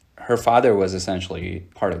her father was essentially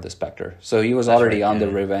part of the Spectre. So he was already on the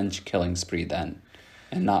revenge killing spree then,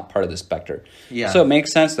 and not part of the Spectre. Yeah. So it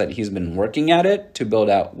makes sense that he's been working at it to build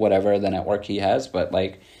out whatever the network he has. But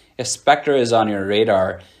like, if Spectre is on your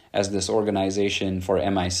radar as this organization for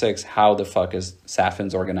MI6, how the fuck is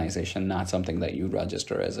Safin's organization not something that you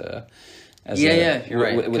register as a you're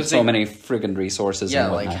right. With so many friggin' resources. Yeah,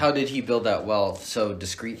 and like how did he build that wealth so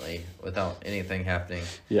discreetly without anything happening?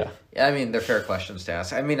 Yeah. I mean, they're fair questions to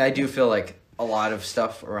ask. I mean, I do feel like a lot of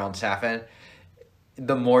stuff around Safin,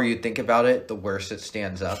 the more you think about it, the worse it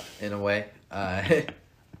stands up in a way.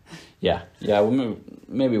 Yeah. Well,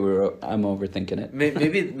 maybe I'm overthinking it.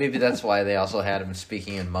 Maybe that's why they also had him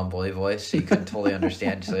speaking in mumbly voice, so you couldn't totally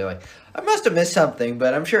understand. So you're like, I must have missed something,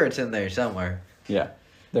 but I'm sure it's in there somewhere. Yeah,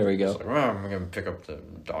 there we go. Like, I'm gonna pick up the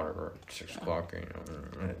daughter at 6 o'clock.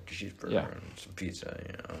 Cheeseburger and some pizza.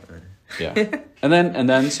 Yeah, and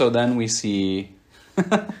then we see,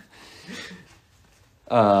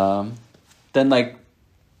 then like,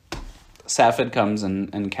 Safin comes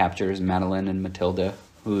and captures Madeline and Matilda,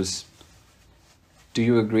 who's. Do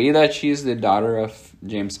you agree that she's the daughter of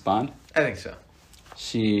James Bond? I think so.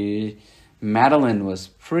 Madeline was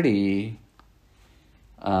pretty,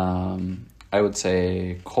 I would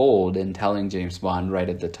say, cold in telling James Bond right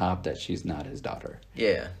at the top that she's not his daughter.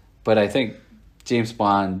 Yeah. But I think James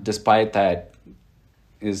Bond, despite that,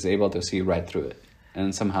 is able to see right through it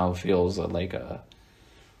and somehow feels like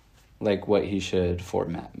what he should for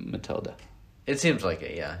Matilda. It seems like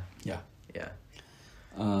it, yeah. Yeah.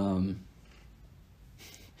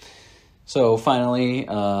 So finally,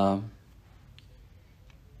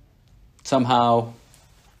 somehow,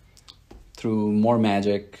 through more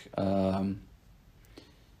magic, Bond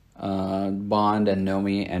and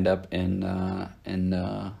Nomi end up in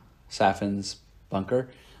Safin's bunker.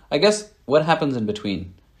 I guess what happens in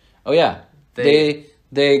between? Oh yeah, they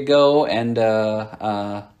go and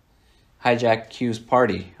hijack Q's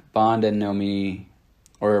party. Bond and Nomi,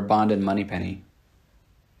 or Bond and Moneypenny.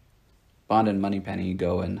 Bond and Moneypenny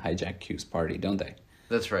go and hijack Q's party, don't they?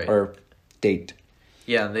 That's right. Or date.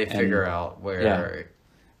 Yeah, they figure out where... Yeah.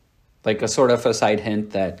 Like a sort of a side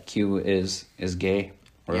hint that Q is gay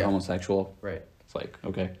or homosexual. Right. It's like,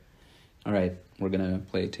 okay, all right, we're going to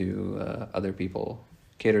play to other people,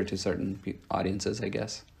 cater to certain audiences, I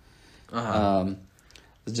guess.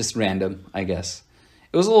 It's just random, I guess.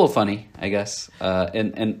 It was a little funny, I guess.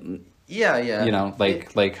 And yeah. You know,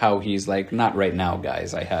 like how he's like, not right now,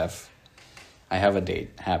 guys. I I have a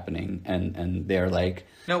date happening, and they're like,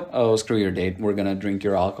 nope. Oh, screw your date. We're gonna drink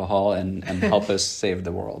your alcohol and help us save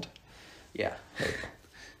the world. Yeah.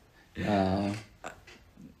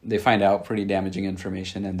 They find out pretty damaging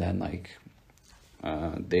information, and then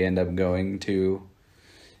they end up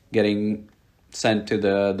getting sent to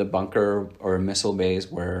the bunker or missile base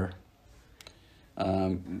where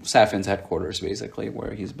Safin's headquarters, basically,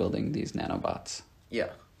 where he's building these nanobots.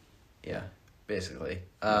 Yeah, basically.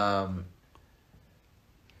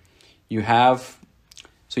 You have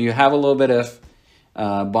a little bit of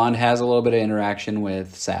Bond has a little bit of interaction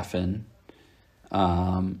with Safin,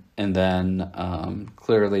 and then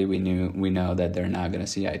clearly we know that they're not going to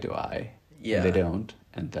see eye to eye. Yeah, they don't,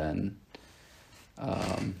 and then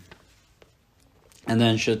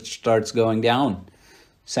shit starts going down.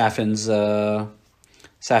 Safin's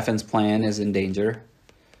plan is in danger.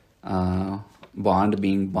 Bond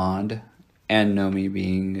being Bond, and Nomi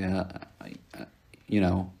being,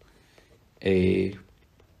 a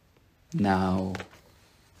now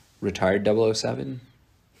retired 007.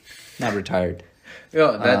 Not retired.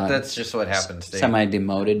 Yeah, that's just what happens.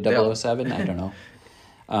 Semi-demoted 007. I don't know.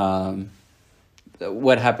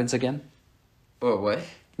 What happens again? What?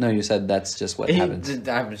 No, you said that's just what happens.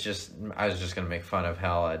 I was just going to make fun of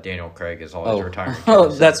how Daniel Craig is always retiring. Oh,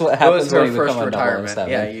 that's what happens when you become a retirement.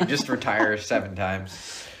 007. Yeah, you just retire 7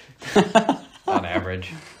 times on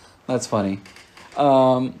average. That's funny.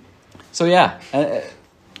 So yeah,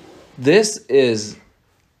 this is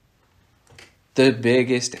the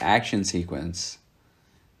biggest action sequence.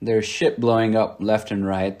 There's shit blowing up left and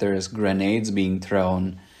right. There's grenades being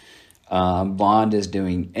thrown. Bond is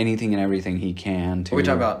doing anything and everything he can to... Are we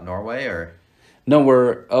talking about Norway or... No,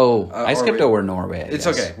 I skipped over Norway. It's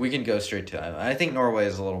okay. We can go straight to that. I think Norway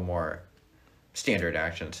is a little more standard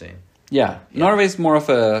action scene. Yeah. Norway's more of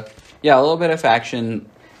a little bit of action,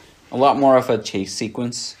 a lot more of a chase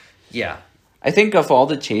sequence. Yeah. I think of all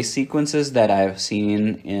the chase sequences that I've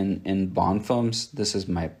seen in Bond films, this is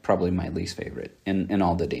probably my least favorite in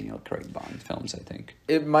all the Daniel Craig Bond films, I think.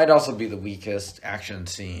 It might also be the weakest action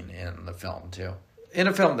scene in the film, too. In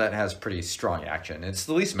a film that has pretty strong action. It's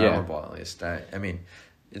the least memorable, at least. I mean,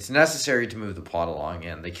 it's necessary to move the plot along,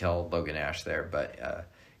 and they kill Logan Ash there, but, other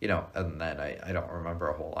than that, I don't remember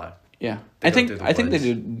a whole lot. Yeah. I think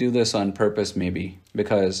they do this on purpose, maybe,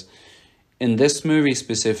 because... in this movie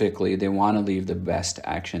specifically, they want to leave the best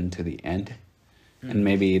action to the end. And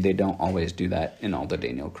maybe they don't always do that in all the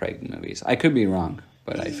Daniel Craig movies. I could be wrong,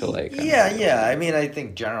 but I feel like... Yeah. I mean, I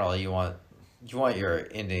think generally you want your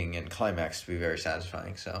ending and climax to be very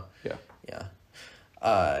satisfying, so... Yeah.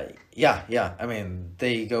 I mean,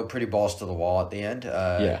 they go pretty balls to the wall at the end.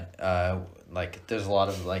 There's a lot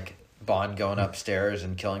of, Bond going upstairs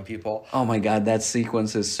and killing people. Oh my god, that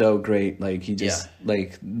sequence is so great. He just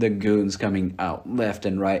the goons coming out left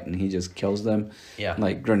and right, and he just kills them. Yeah,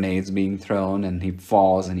 grenades being thrown, and he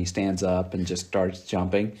falls and he stands up and just starts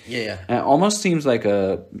jumping. Yeah. And it almost seems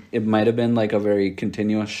it might have been a very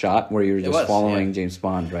continuous shot where you're just following James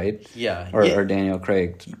Bond, right? Yeah. Or Daniel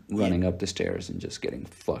Craig running up the stairs and just getting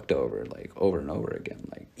fucked over over and over again.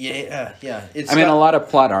 Yeah. A lot of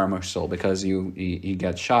plot armor still, because he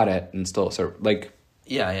gets shot at and still sort of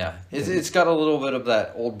Yeah. It's got a little bit of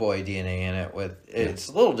that old boy DNA in it. It's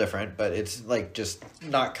a little different, but it's just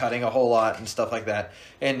not cutting a whole lot and stuff like that.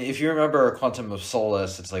 And if you remember Quantum of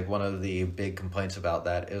Solace, it's one of the big complaints about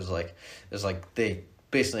that is they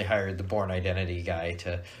basically hired the Bourne Identity guy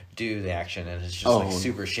to do the action, and it's just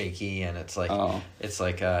super shaky, and it's if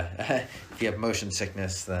you have motion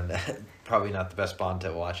sickness, then probably not the best Bond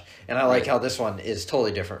to watch. And I like how this one is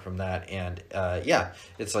totally different from that, and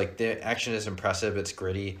it's the action is impressive, it's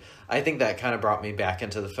gritty. I think that kind of brought me back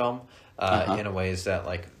into the film in a ways that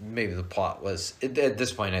maybe the plot was at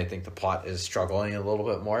this point. I think the plot is struggling a little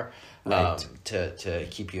bit more. Right. To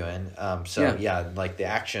keep you in. The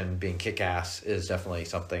action being kick-ass is definitely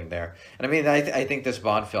something there. And I mean, I think this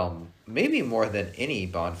Bond film, maybe more than any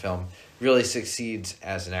Bond film, really succeeds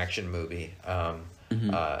as an action movie.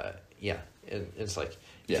 It's if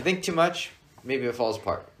you think too much, maybe it falls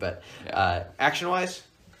apart. But action-wise,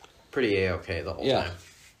 pretty A-okay the whole time.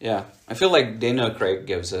 Yeah. I feel like Daniel Craig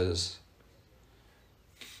gives it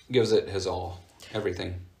his all,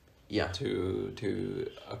 everything. Yeah. To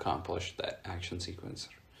accomplish that action sequence.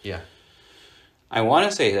 Yeah. I want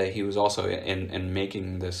to say that he was also in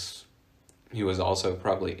making this. He was also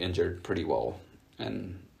probably injured pretty well,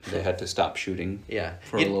 and they had to stop shooting.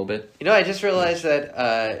 For a little bit. I just realized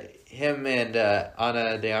that him and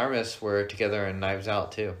Ana de Armas were together in Knives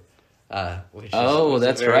Out too. Which is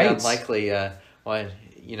that's very right. Unlikely one.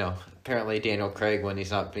 apparently Daniel Craig, when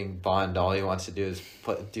he's not being Bond, all he wants to do is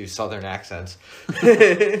do Southern accents.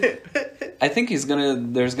 I think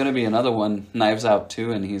there's gonna be another one, Knives Out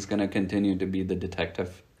 2, and he's gonna continue to be the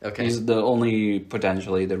detective. Okay. He's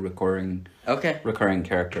potentially the recurring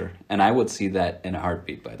character. And I would see that in a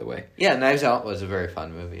heartbeat, by the way. Yeah, Knives Out was a very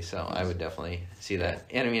fun movie, so I would definitely see that.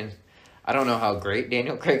 And I mean, I don't know how great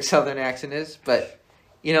Daniel Craig's Southern accent is, but,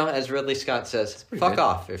 as Ridley Scott says, fuck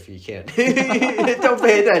off if you can't. Don't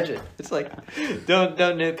pay attention. It's like, don't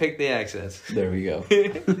nitpick the accents. There we go.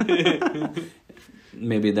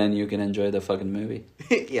 Maybe then you can enjoy the fucking movie.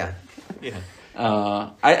 Yeah.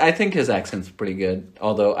 I think his accent's pretty good,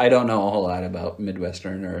 although I don't know a whole lot about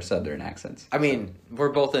Midwestern or Southern accents. I mean, we're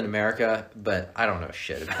both in America, but I don't know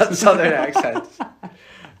shit about Southern accents.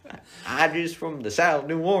 I'm just from the South,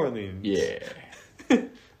 New Orleans. Yeah.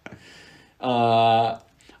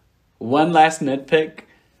 One last nitpick.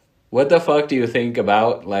 What the fuck do you think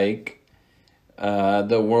about,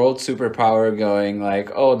 the world superpower going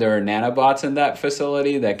oh, there are nanobots in that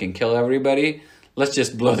facility that can kill everybody? Let's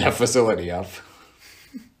just blow that facility up.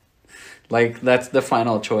 That's the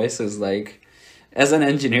final choice is as an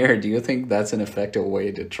engineer, do you think that's an effective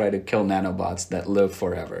way to try to kill nanobots that live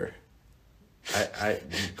forever? I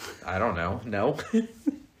don't know. No.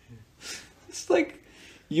 It's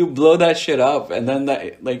you blow that shit up and then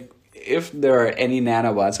if there are any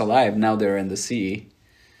nanobots alive, now they're in the sea.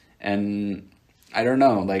 And I don't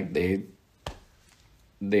know, they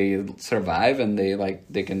survive and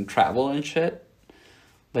they can travel and shit.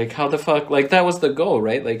 How the fuck... that was the goal,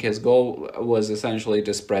 right? His goal was essentially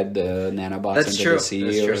to spread the nanobots into the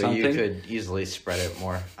sea or something. You could easily spread it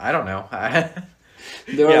more. I don't know.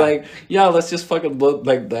 They were let's just fucking blow...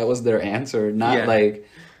 that was their answer. Not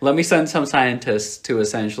let me send some scientists to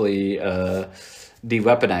essentially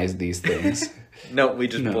de-weaponize these things. No, we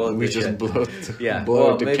just blow it. We just blow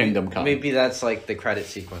it to Kingdom Come. Maybe that's the credit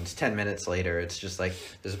sequence. 10 minutes later, it's just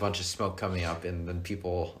there's a bunch of smoke coming up, and then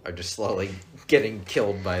people are just slowly getting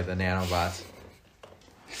killed by the nanobots.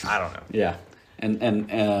 I don't know. Yeah, and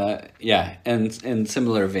in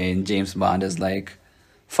similar vein, James Bond is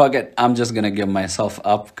fuck it, I'm just gonna give myself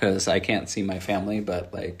up because I can't see my family,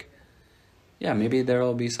 but maybe there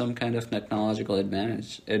will be some kind of technological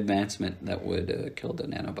advancement that would kill the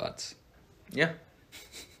nanobots. Yeah.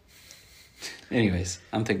 Anyways,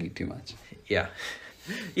 I'm thinking too much. Yeah.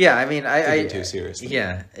 Yeah, I mean, I too seriously.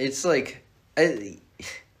 Yeah, it's there's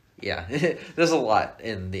a lot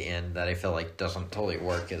in the end that I feel doesn't totally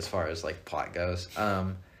work as far as plot goes.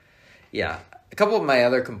 Yeah, a couple of my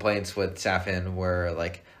other complaints with Safin were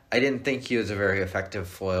I didn't think he was a very effective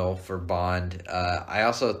foil for Bond. I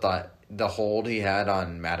also thought the hold he had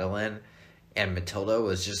on Madeline and Matilda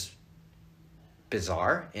was just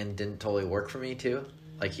bizarre and didn't totally work for me too.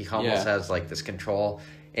 He almost has this control,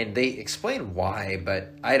 and they explain why,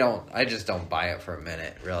 but I just don't buy it for a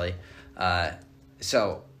minute, really.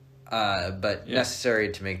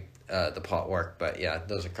 Necessary to make the plot work. But yeah,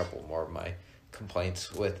 those are a couple more of my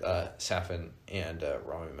complaints with Safin and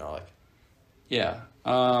Rami Malek. Yeah.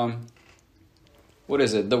 What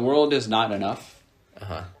is it? The World Is Not Enough.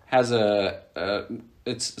 Has the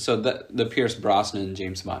Pierce Brosnan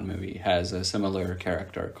James Bond movie has a similar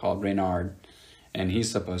character called Reynard, and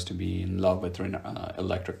he's supposed to be in love with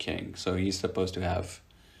Electra King. So he's supposed to have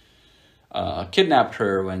kidnapped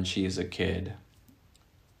her when she's a kid,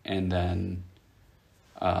 and then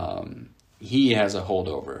he has a hold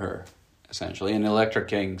over her, essentially. And Electra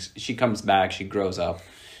King, she comes back, she grows up,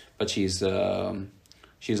 but she's a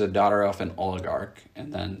daughter of an oligarch,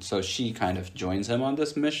 and then so she kind of joins him on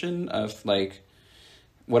this mission of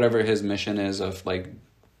whatever his mission is of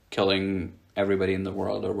killing everybody in the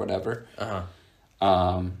world or whatever.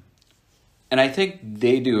 And I think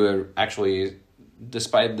they do actually,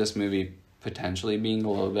 despite this movie potentially being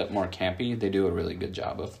a little bit more campy, they do a really good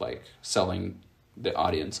job of selling the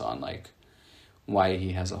audience on why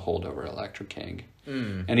he has a hold over Electra King.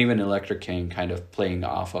 And even Electra King kind of playing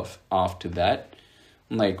off to that.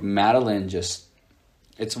 Madeline just,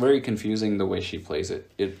 it's very confusing the way she plays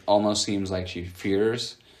it. It almost seems like she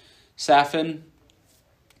fears Safin,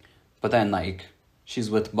 but then she's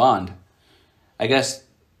with Bond. I guess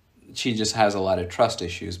she just has a lot of trust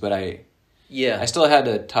issues, but I still had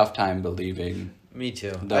a tough time believing. Me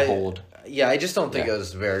too. The hold. Yeah, I just don't think it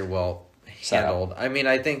was very well handled. I mean,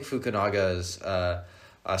 I think Fukunaga's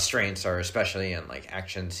strengths are especially in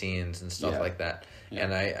action scenes and stuff like that.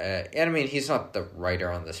 Yeah. And I mean, he's not the writer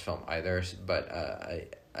on this film either, but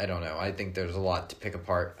I don't know. I think there's a lot to pick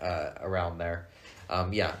apart around there.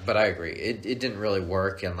 But I agree. It didn't really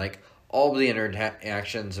work, and all the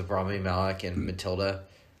interactions of Rami Malek and Matilda,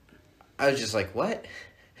 I was just what?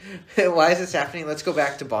 Why is this happening? Let's go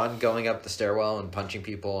back to Bond going up the stairwell and punching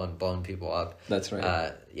people and blowing people up. That's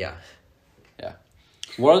right. Yeah. Yeah.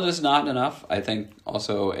 World Is Not Enough, I think,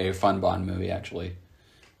 also a fun Bond movie, actually.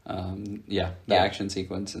 The action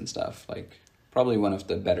sequence and stuff, like, probably one of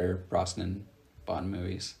the better Brosnan Bond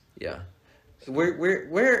movies. Yeah. I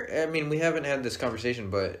mean, we haven't had this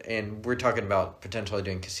conversation, and we're talking about potentially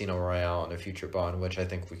doing Casino Royale in a future Bond, which I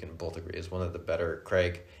think we can both agree is one of the better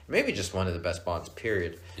Craig, maybe just one of the best Bonds,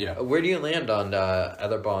 period. Yeah. Where do you land on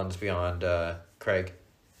other Bonds beyond Craig?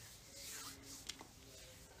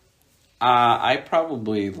 I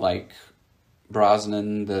probably like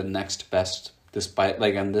Brosnan the next best, despite,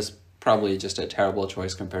 like, and this probably just a terrible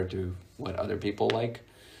choice compared to what other people like,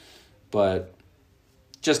 but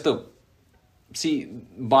just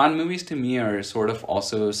Bond movies to me are sort of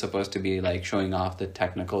also supposed to be like showing off the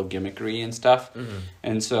technical gimmickry and stuff. Mm-hmm.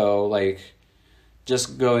 And so like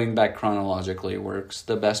just going back chronologically works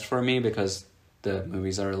the best for me because the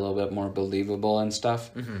movies are a little bit more believable and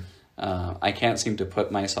stuff. Mm-hmm. I can't seem to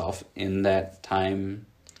put myself in that time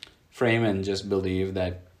frame and just believe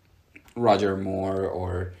that Roger Moore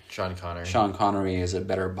or Sean Connery is a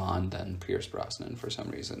better Bond than Pierce Brosnan for some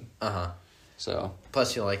reason. Uh-huh. So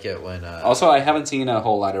plus you like it when also I haven't seen a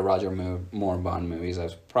whole lot of Roger Moore Bond movies.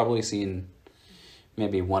 I've probably seen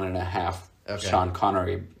maybe 1.5 Sean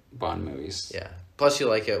Connery Bond movies. Yeah. Plus you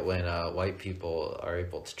like it when white people are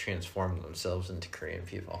able to transform themselves into Korean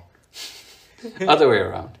people. Other way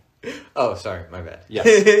around. Oh, sorry, my bad.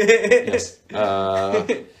 Yes.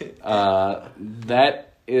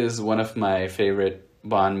 That is one of my favorite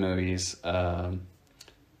Bond movies. Oh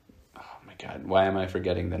my God, why am I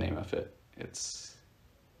forgetting the name of it? It's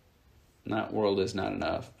not World Is Not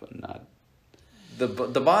Enough, but not... The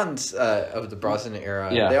Bonds of the Brosnan era,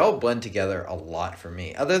 they all blend together a lot for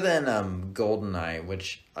me. Other than GoldenEye,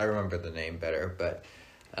 which I remember the name better, but...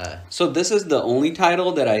 So this is the only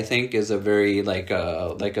title that I think is a very, like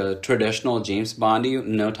a traditional James Bondy,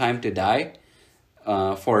 No Time to Die,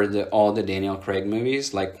 for all the Daniel Craig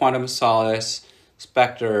movies. Like Quantum of Solace,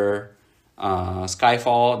 Spectre,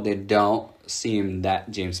 Skyfall, they don't seem that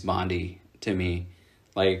James Bondy to me.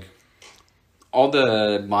 Like all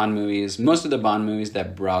the Bond movies, most of the Bond movies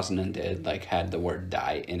that Brosnan did, like had the word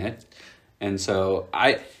die in it. And so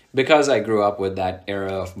because I grew up with that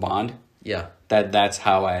era of Bond, that's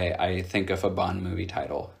how I think of a Bond movie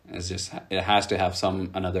title. It's just, it has to have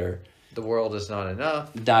another... The World Is Not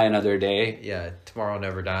Enough. Die Another Day. Yeah, Tomorrow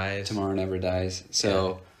Never Dies. Tomorrow Never Dies.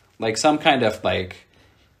 So, like some kind of like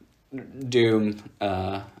doom,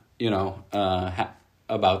 about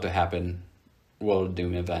to happen world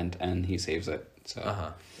doom event, and he saves it.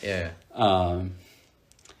 So,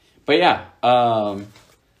 but yeah,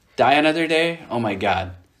 Die Another Day. Oh my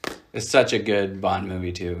God, it's such a good Bond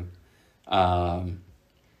movie too.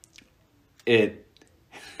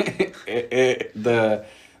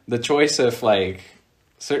 The choice of like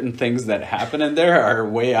certain things that happen in there are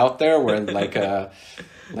way out there, where like a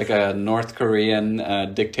North Korean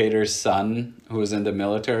dictator's son who is in the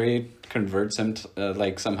military converts him to,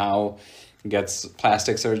 like somehow gets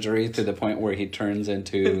plastic surgery to the point where he turns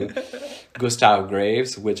into Gustav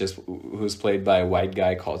Graves, who's played by a white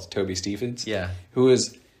guy called Toby Stephens. Yeah. Who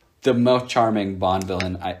is the most charming Bond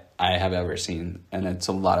villain I have ever seen, and it's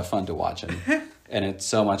a lot of fun to watch him. And it's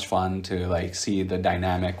so much fun to like see the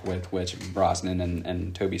dynamic with which Brosnan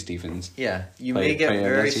and Toby Stephens. Yeah, you may get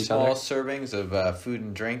very small servings of food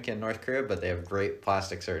and drink in North Korea, but they have great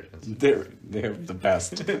plastic surgeons. They're the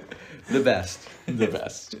best. The best. The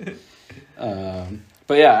best.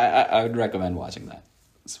 But yeah, I would recommend watching that.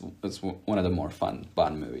 It's one of the more fun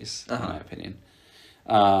Bond movies, in my opinion.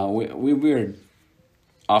 We're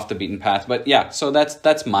off the beaten path, but yeah. So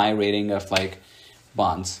that's my rating of like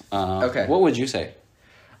Bonds. Okay. What would you say?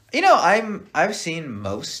 I've seen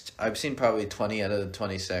most. I've seen probably 20 out of the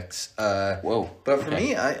 26. Whoa. But for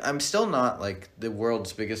me, I'm still not like the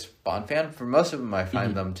world's biggest Bond fan. For most of them, I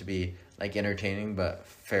find them to be like entertaining but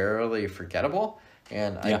fairly forgettable.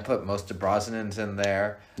 And I put most of Brosnan's in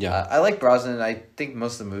there. Yeah. I like Brosnan. I think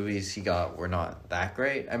most of the movies he got were not that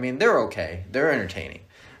great. I mean, they're okay. They're entertaining.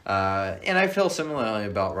 And I feel similarly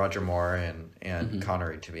about Roger Moore and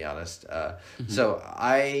Connery, to be honest. So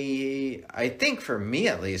I think for me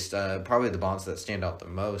at least, probably the Bonds that stand out the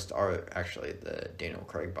most are actually the Daniel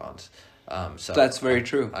Craig Bonds. So that's very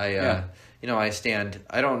true. I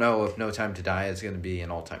don't know if No Time to Die is going to be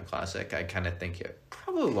an all-time classic. I kind of think it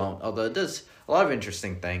probably won't, although it does a lot of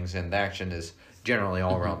interesting things, and the action is generally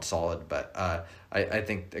all around solid, but I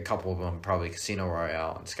think a couple of them, probably Casino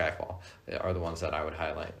Royale and Skyfall, are the ones that I would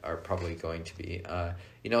highlight, are probably going to be,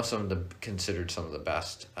 considered some of the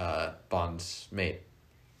best Bonds made.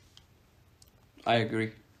 I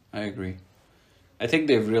agree. I think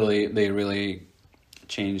they really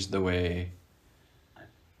changed the way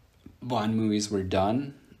Bond movies were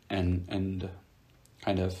done, and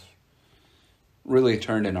kind of really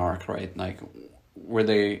turned an arc, right? Like, where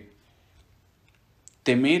they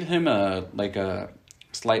made him a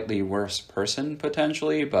slightly worse person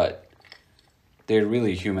potentially, but they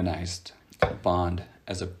really humanized Bond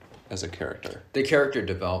as a character. The character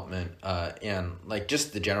development and like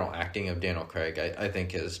just the general acting of Daniel Craig, I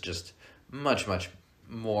think is just much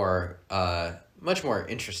more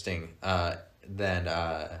interesting than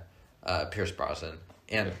Pierce Brosnan.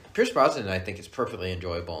 And Pierce Brosnan, I think, is perfectly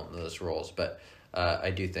enjoyable in those roles, but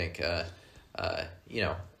I do think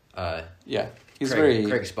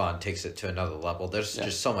Craig's Bond takes it to another level. There's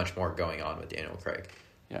just so much more going on with Daniel Craig.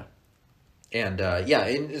 Yeah. And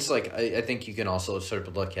and it's like I think you can also sort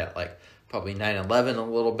of look at like probably 9/11 a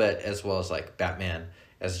little bit, as well as like Batman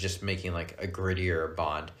as just making like a grittier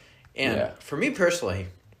Bond. And for me personally,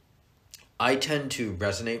 I tend to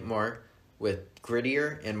resonate more with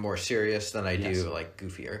grittier and more serious than I do like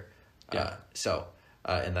goofier. Yeah. So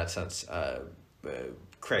in that sense,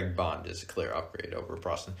 Craig Bond is a clear upgrade over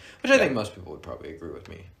Brosnan, which I think most people would probably agree with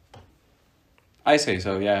me. I say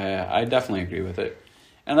so. Yeah. I definitely agree with it.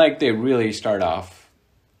 And like they really start off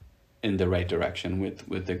in the right direction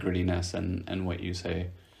with the grittiness and what you say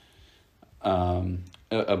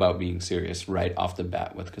about being serious right off the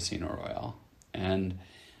bat with Casino Royale. And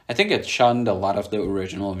I think it shunned a lot of the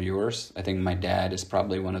original viewers. I think my dad is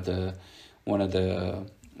probably one of the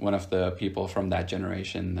people from that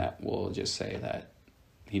generation that will just say that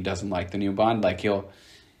he doesn't like the new Bond. Like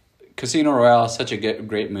Casino Royale is such a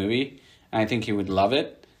great movie, and I think he would love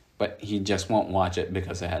it, but he just won't watch it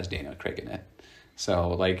because it has Daniel Craig in it. So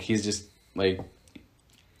like he's just like,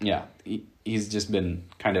 he's just been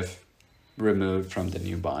kind of removed from the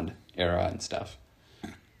new Bond era and stuff.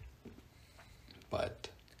 But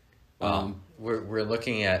we're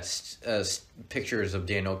looking at pictures of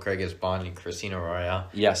Daniel Craig as Bond in Casino Royale.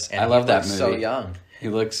 Yes, and I love that movie. So young. He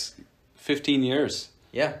looks 15 years.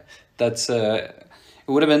 Yeah, that's it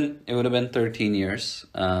would have been 13 years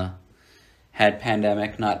had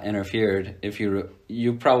pandemic not interfered. If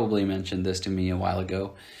you probably mentioned this to me a while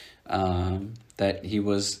ago, that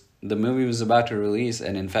the movie was about to release,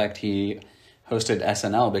 and in fact he hosted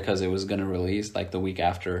SNL because it was going to release like the week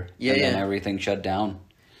after. Then everything shut down.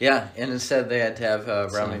 Yeah, and instead they had to have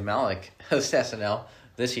Rami Malek host SNL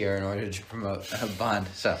this year in order to promote Bond.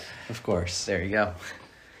 So, of course, there you go.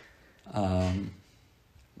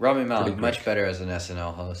 Rami Malek much better as an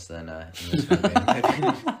SNL host than in this movie.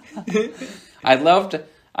 I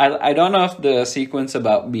don't know if the sequence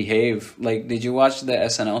about Behave, like, did you watch the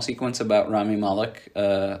SNL sequence about Rami Malek?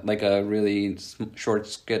 Like a really short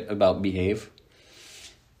skit about Behave?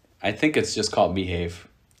 I think it's just called Behave,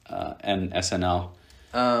 and SNL.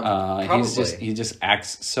 Probably. He just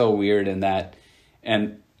acts so weird in that,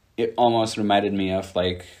 and it almost reminded me of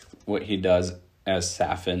like what he does as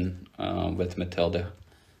Safin with Matilda,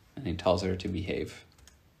 and he tells her to behave.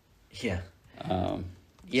 Yeah.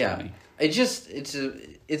 Yeah. Funny. It's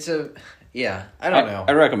a I don't know.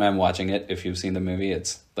 I recommend watching it if you've seen the movie.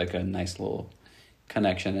 It's like a nice little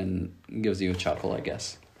connection and gives you a chuckle, I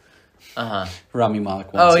guess. Rami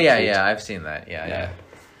Malek. I've seen that.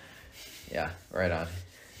 Yeah, right on.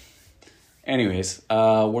 Anyways,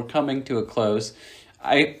 we're coming to a close.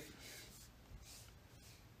 I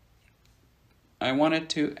wanted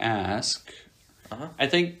to ask. I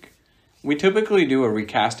think we typically do a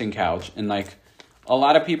recasting couch, and like a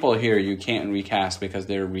lot of people here, you can't recast because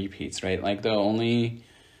they're repeats, right? Like the only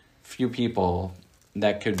few people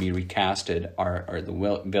that could be recasted are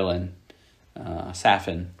the villain,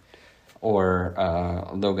 Safin, or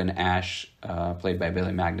Logan Ash, played by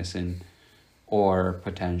Billy Magnuson, or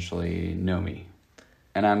potentially Nomi.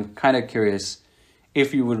 And I'm kind of curious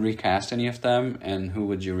if you would recast any of them, and who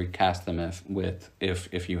would you recast them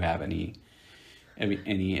if you have any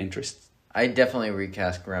interest. I definitely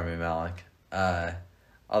recast Rami Malek.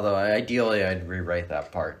 Although ideally I'd rewrite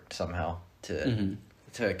that part somehow to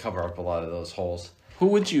cover up a lot of those holes. Who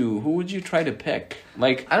would you try to pick?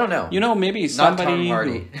 Like, I don't know. You know, maybe somebody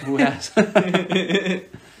who has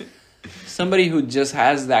somebody who just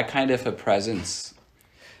has that kind of a presence.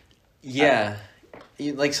 Yeah.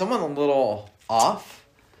 Like someone a little off.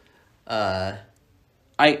 I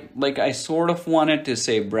sort of wanted to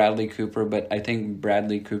say Bradley Cooper, but I think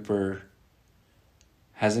Bradley Cooper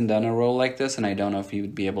hasn't done a role like this, and I don't know if he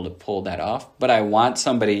would be able to pull that off. But I want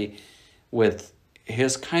somebody with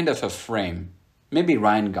his kind of a frame. Maybe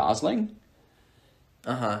Ryan Gosling.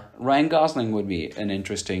 Ryan Gosling would be an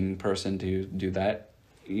interesting person to do that.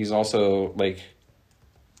 he's also like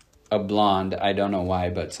a blonde. I don't know why,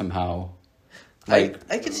 but somehow. Like,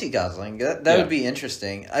 I could see Gosling. That would be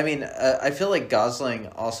interesting. I mean, I feel like Gosling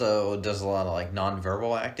also does a lot of like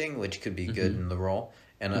nonverbal acting, which could be good in the role,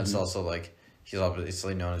 and it's also like he's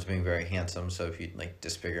obviously known as being very handsome. So if you like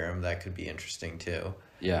disfigure him, that could be interesting too.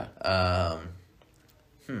 Yeah.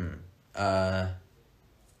 Yeah,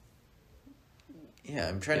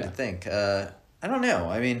 I'm trying to think. I don't know.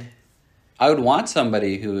 I mean, I would want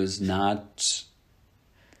somebody who is not.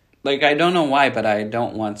 Like, I don't know why, but I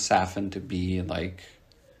don't want Safin to be, like,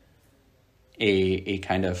 a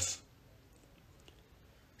kind of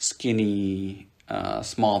skinny,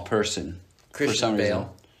 small person. Christian for some Bale.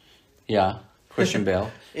 Reason. Yeah, Christian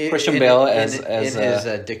Bale. Christian Bale as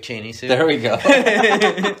his Dick Cheney suit. There we go.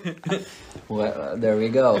 Well, there we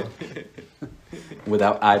go.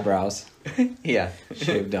 Without eyebrows. Yeah.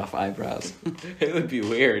 Shaved off eyebrows. It would be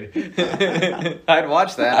weird. I'd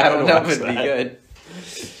watch that. I don't know if it'd be good.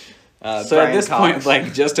 So Brian at this point,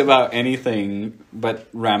 like, just about anything but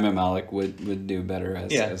Rami Malek would do better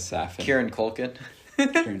as Safin. Kieran Culkin.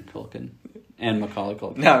 Kieran Culkin. And Macaulay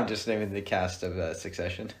Culkin. No, I'm just naming the cast of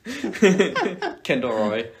Succession. Kendall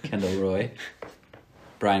Roy.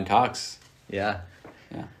 Brian Cox. Yeah.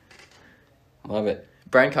 I love it.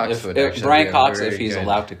 Brian Cox would actually Brian Cox, if he's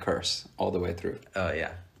allowed to curse all the way through. Oh,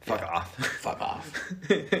 yeah. Fuck off. Fuck off.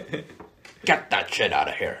 Get that shit out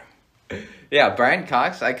of here. Yeah, Brian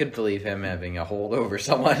Cox, I could believe him having a hold over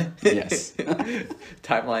someone. Yes.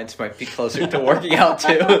 Timelines might be closer to working out,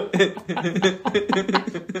 too.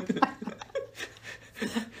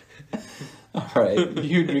 All right,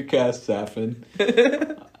 you'd recast Safin.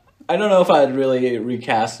 I don't know if I'd really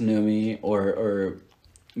recast Noomi or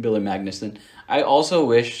Billy Magnuson. I also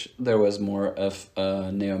wish there was more of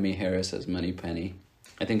Naomi Harris as Moneypenny.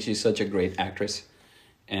 I think she's such a great actress,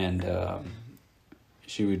 and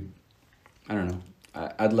she would. I don't know.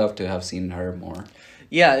 I'd love to have seen her more.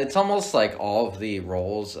 Yeah, it's almost like all of the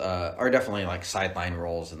roles are definitely like sideline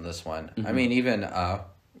roles in this one. I mean, even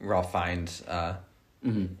Ralph Fiennes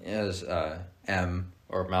as M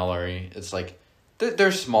or Mallory. It's like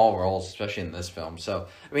they're small roles, especially in this film. So,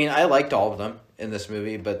 I mean, I liked all of them in this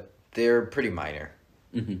movie, but they're pretty minor.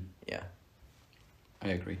 Mm-hmm. Yeah. I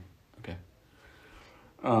agree. Okay.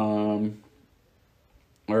 All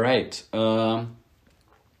right.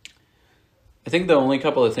 I think the only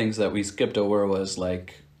couple of things that we skipped over was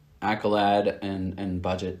like accolade and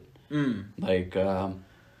budget. Like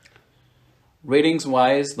ratings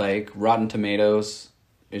wise, like Rotten Tomatoes,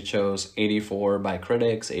 it shows 84 by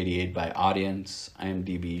critics, 88 by audience.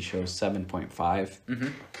 IMDb shows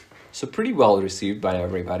 7.5. So pretty well received by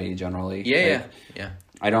everybody generally. Yeah.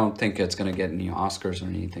 I don't think it's gonna get any Oscars or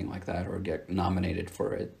anything like that or get nominated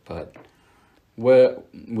for it. But what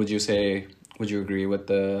would you say? Would you agree with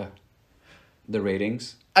the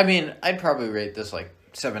ratings? I mean, I'd probably rate this like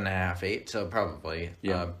 7.5, 8, so probably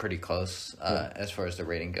pretty close as far as the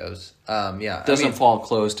rating goes. Doesn't fall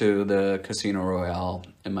close to the Casino Royale,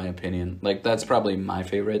 in my opinion. Like, that's probably my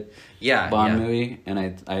favorite Bond movie, and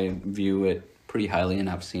I view it pretty highly, and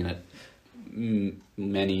I've seen it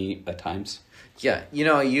many a times. Yeah,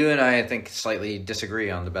 you and I think slightly disagree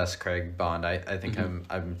on the best Craig Bond. I think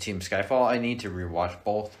I'm Team Skyfall. I need to rewatch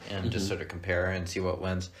both and just sort of compare and see what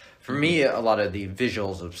wins. For me, a lot of the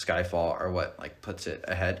visuals of Skyfall are what like puts it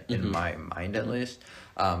ahead in my mind, at least.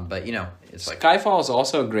 But it's like Skyfall is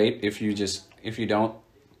also great if you don't.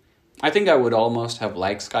 I think I would almost have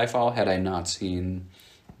liked Skyfall had I not seen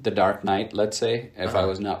The Dark Knight. Let's say if I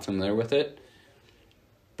was not familiar with it,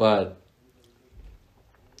 but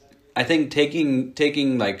I think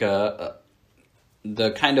taking like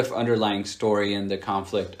the kind of underlying story and the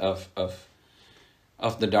conflict of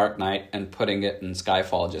The Dark Knight and putting it in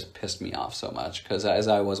Skyfall just pissed me off so much, because as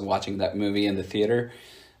I was watching that movie in the theater,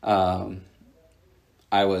 I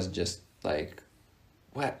was just like,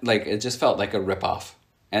 what? Like, it just felt like a ripoff,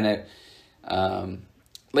 and it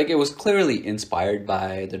like it was clearly inspired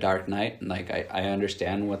by The Dark Knight, and like I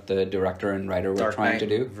understand what the director and writer were trying to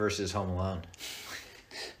do. Versus Home Alone.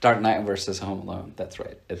 Dark Knight versus Home Alone. That's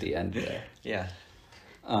right, at the end there. Yeah.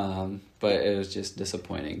 But it was just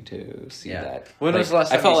disappointing to see that. When was the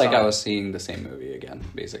last time I felt you like saw I it? was seeing the same movie again,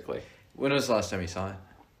 basically. When was the last time you saw it?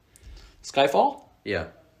 Skyfall? Yeah.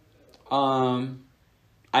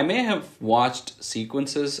 I may have watched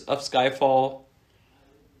sequences of Skyfall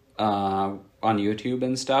on YouTube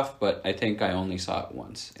and stuff, but I think I only saw it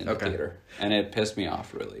once in the theater. And it pissed me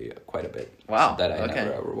off really quite a bit. Wow. That I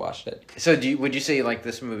never ever watched it. So would you say you like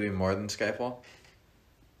this movie more than Skyfall?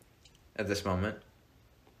 At this moment?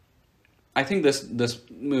 I think this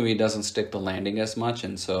movie doesn't stick the landing as much,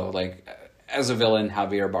 and so like as a villain,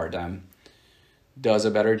 Javier Bardem does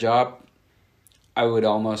a better job. I would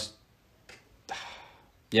almost...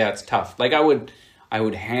 Yeah, it's tough. Like, I would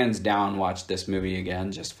hands down watch this movie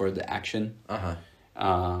again just for the action.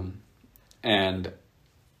 And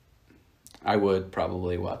I would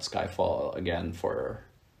probably watch Skyfall again for...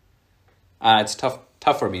 it's tough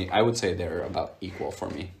for me. I would say they're about equal for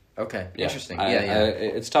me. Okay, yeah. Interesting.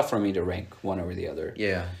 It's tough for me to rank one over the other.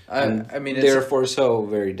 Yeah, I mean, they're for so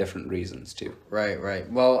very different reasons too.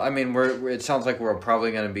 Right. Well, I mean, it sounds like we're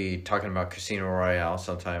probably going to be talking about Casino Royale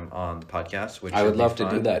sometime on the podcast. Which I would love to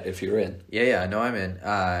do that if you're in. Yeah. No, I'm in.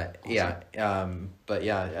 Awesome. But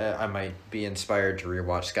yeah, I might be inspired to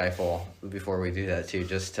rewatch Skyfall before we do that too,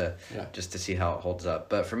 just to see how it holds up.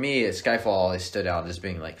 But for me, Skyfall always stood out as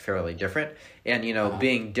being like fairly different, and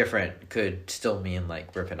being different could still mean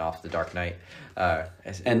like ripping off The Dark Knight,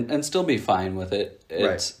 and still be fine with it.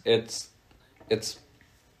 It's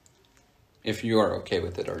if you are okay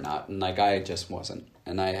with it or not, and like I just wasn't,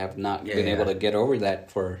 and I have not been able to get over that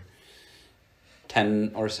for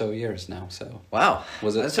 10 or so years now. So wow,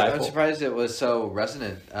 was it? I'm surprised it was so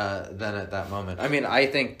resonant then at that moment. I mean, I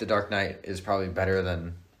think The Dark Knight is probably better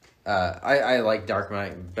than I like Dark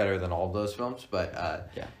Knight better than all of those films, but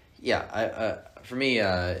for me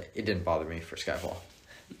it didn't bother me for Skyfall.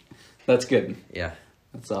 That's good. Yeah,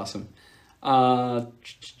 that's awesome. I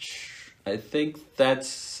think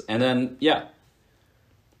that's, and then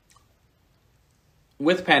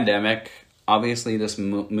with pandemic. Obviously, this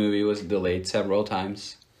movie was delayed several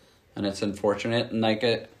times, and it's unfortunate. And like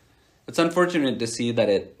it's unfortunate to see that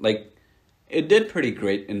it did pretty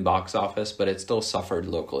great in box office, but it still suffered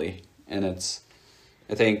locally. And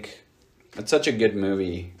I think it's such a good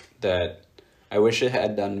movie that I wish it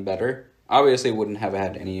had done better. Obviously, it wouldn't have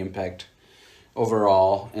had any impact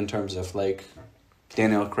overall in terms of like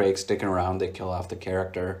Daniel Craig sticking around. They kill off the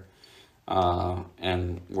character,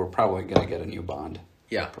 and we're probably gonna get a new Bond.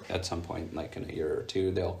 Yeah. At some point, like in a year or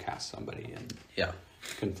two, they'll cast somebody and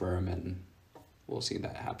confirm, and we'll see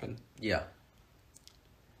that happen. Yeah.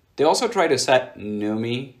 They also try to set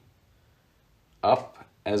Noomi up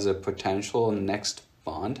as a potential next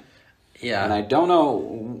Bond. Yeah. And I don't know,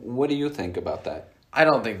 what do you think about that? I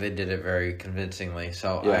don't think they did it very convincingly,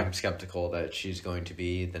 so I'm skeptical that she's going to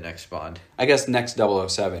be the next Bond. I guess next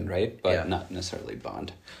 007, right? But not necessarily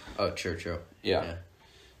Bond. Oh, true. Yeah.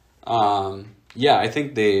 I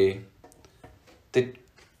think they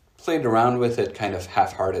played around with it kind of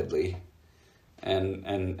half-heartedly,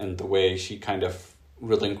 and the way she kind of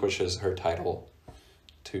relinquishes her title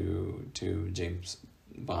to James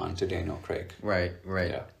Bond, to Daniel Craig. Right.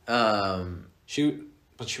 Yeah. She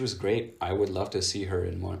was great. I would love to see her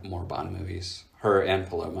in more Bond movies. Her and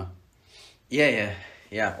Paloma. Yeah.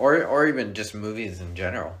 Or even just movies in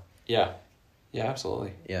general. Yeah,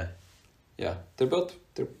 absolutely. Yeah. They're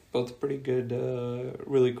both pretty good,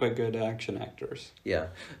 really quite good action actors. Yeah.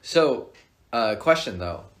 So, question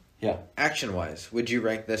though. Yeah. Action-wise, would you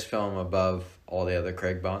rank this film above all the other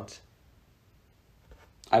Craig Bonds?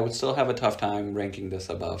 I would still have a tough time ranking this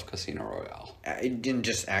above Casino Royale. In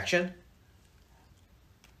just action?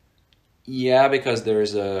 Yeah, because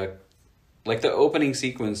there's the opening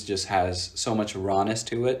sequence just has so much rawness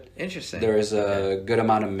to it. Interesting. There is a good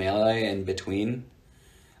amount of melee in between.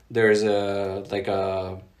 There's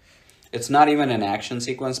it's not even an action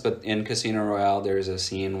sequence, but in Casino Royale, there's a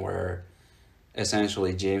scene where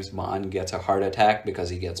essentially James Bond gets a heart attack because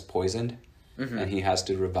he gets poisoned, and he has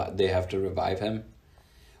to they have to revive him.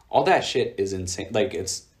 All that shit is insane.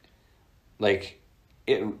 That's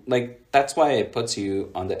why it puts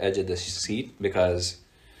you on the edge of the seat, because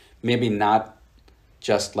maybe not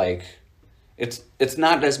just it's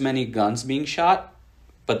not as many guns being shot,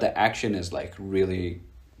 but the action is really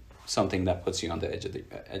something that puts you on the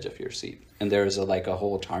edge of your seat. And there's a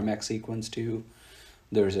whole tarmac sequence too.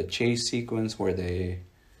 There's a chase sequence where they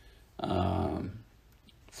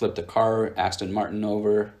flip the car Aston Martin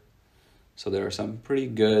over. So there are some pretty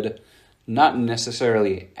good, not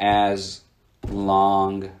necessarily as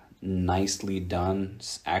long, nicely done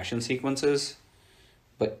action sequences,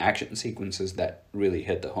 but action sequences that really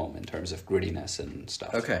hit the home in terms of grittiness and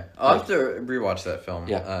stuff. Okay. I'll have to rewatch that film.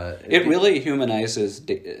 Yeah. It really humanizes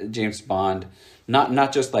James Bond,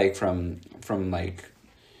 not just from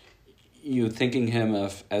you thinking him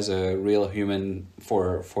of as a real human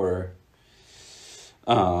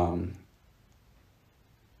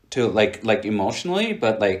to emotionally,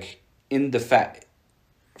 but in the fact,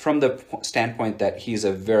 from the standpoint that he's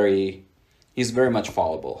very much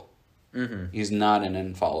fallible. Mm-hmm. He's not an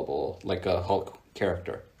infallible, like a Hulk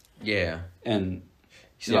character. Yeah. And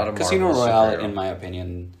he's not a Casino Royale, superhero. in my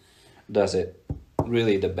opinion, does it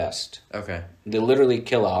really the best. Okay. They literally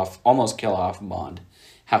almost kill off Bond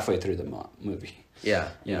halfway through the movie. Yeah.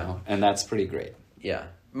 You know, and that's pretty great. Yeah.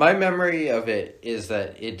 My memory of it is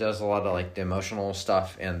that it does a lot of like the emotional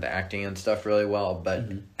stuff and the acting and stuff really well, but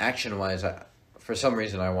action-wise, for some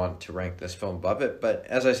reason I want to rank this film above it. But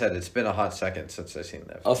as I said, it's been a hot second since I've seen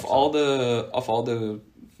that film. Of all the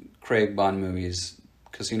Craig Bond movies,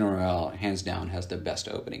 Casino Royale hands down has the best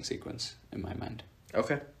opening sequence in my mind.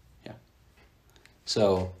 Okay. Yeah.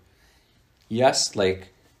 So, yes,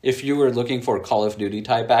 like if you were looking for Call of Duty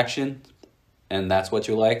type action, and that's what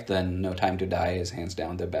you like, then No Time to Die is hands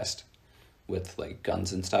down the best with like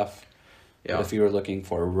guns and stuff. Yeah. But if you were looking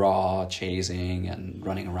for raw chasing and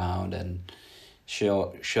running around and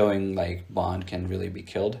showing like Bond can really be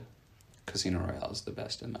killed, Casino Royale is the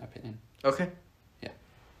best in my opinion. Okay. Yeah.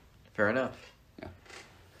 Fair enough. Yeah.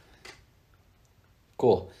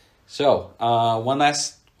 Cool. So, one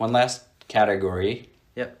last category.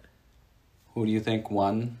 Yep. Who do you think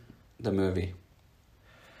won the movie?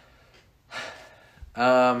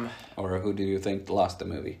 Or who do you think lost the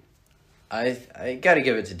movie? I got to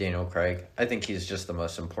give it to Daniel Craig. I think he's just the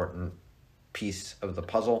most important piece of the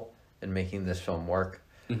puzzle in making this film work.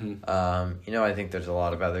 Mm-hmm. You know, I think there's a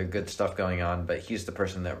lot of other good stuff going on, but he's the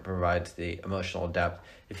person that provides the emotional depth.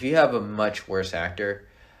 If you have a much worse actor,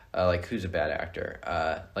 like who's a bad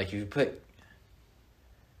actor? Like if you put,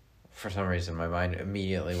 for some reason my mind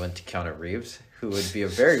immediately went to Keanu Reeves, who would be a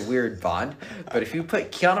very weird Bond. But if you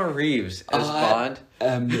put Keanu Reeves as Bond...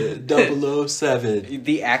 007.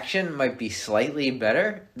 The action might be slightly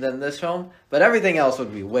better than this film, but everything else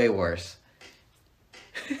would be way worse.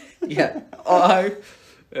 Yeah. I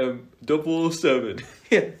am 007.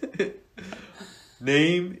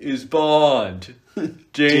 Name is Bond.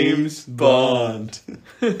 James Bond.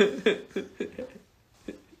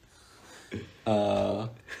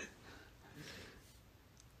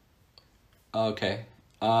 Okay.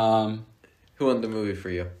 Who won the movie for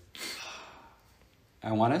you?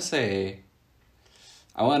 I want to say,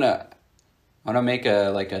 I want to make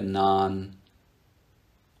a non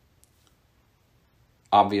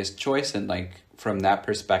obvious choice, and like from that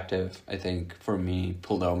perspective, I think for me,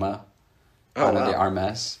 Paloma, Ana de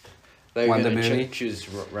Armas, won the movie. Choose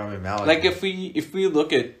Rami Malek. Like if we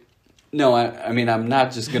look at, no, I mean I'm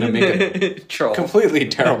not just gonna make a completely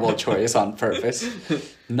terrible choice on purpose,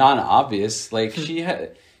 non-obvious. Like she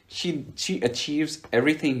achieves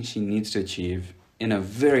everything she needs to achieve in a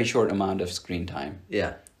very short amount of screen time.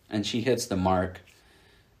 Yeah. And she hits the mark.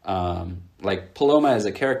 Like Paloma as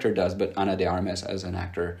a character does, but Ana de Armas as an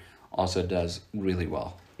actor also does really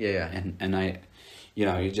well. Yeah. And I, you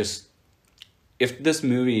know, if this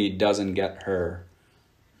movie doesn't get her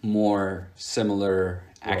more similar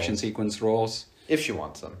action sequence roles. If she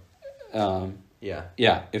wants them.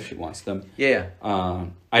 Yeah, if she wants them. Yeah.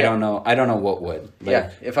 I don't know what would.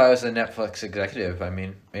 Like, if I was a Netflix executive, I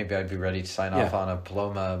mean, maybe I'd be ready to sign off on a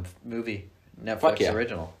Paloma movie, Netflix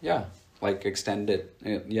original. Yeah, like extend it.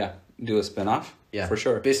 Yeah, do a spinoff. Yeah, for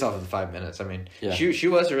sure. Based off of the 5 minutes. I mean, she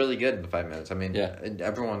was really good in the 5 minutes. I mean,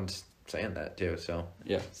 everyone's saying that too. So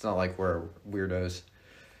it's not like we're weirdos.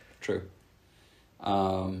 True.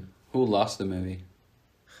 Who lost the movie?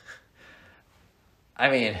 I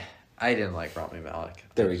mean, I didn't like Rami Malek.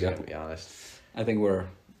 There we go. To be honest, I think we're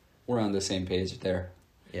on the same page there.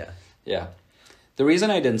 Yeah. The reason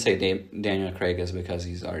I didn't say Daniel Craig is because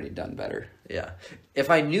he's already done better. Yeah. If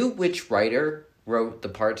I knew which writer wrote the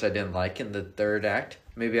parts I didn't like in the third act,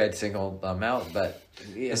 maybe I'd single them out. But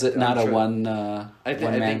is it not a one? I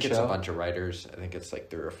think it's a bunch of writers. I think it's like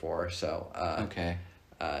 3 or 4. So okay.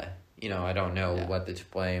 You know, I don't know what to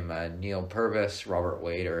blame. Neil Purvis, Robert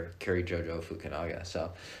Wade, or Kerry Jojo Fukunaga.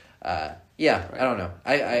 So, right. I don't know.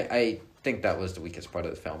 I think that was the weakest part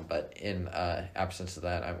of the film. But in absence of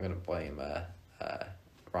that, I'm going to blame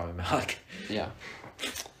Rami Malek. Yeah.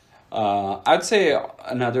 I'd say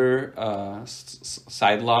another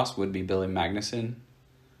side loss would be Billy Magnussen.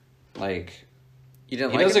 Like, he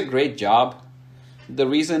does a great job. The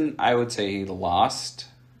reason I would say he lost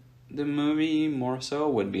the movie more so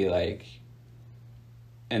would be like,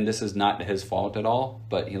 and this is not his fault at all,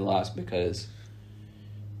 but he lost because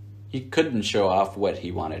he couldn't show off what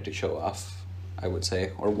he wanted to show off, I would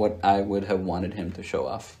say, or what I would have wanted him to show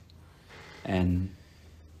off. And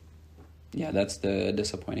yeah, that's the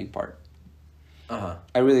disappointing part.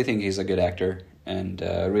 I really think he's a good actor, and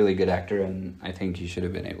a really good actor, and I think he should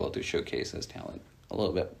have been able to showcase his talent a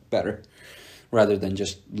little bit better, rather than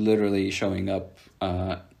just literally showing up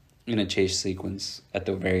in a chase sequence at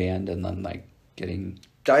the very end and then like getting...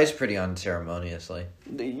 Dies pretty unceremoniously.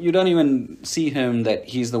 You don't even see him that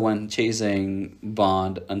he's the one chasing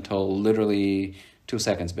Bond until literally 2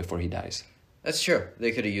 seconds before he dies. That's true.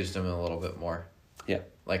 They could have used him a little bit more. Yeah.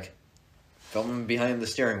 Like, film him behind the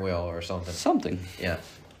steering wheel or something. Something. Yeah.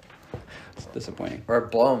 It's disappointing. Or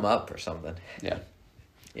blow him up or something. Yeah.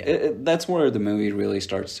 Yeah. That's where the movie really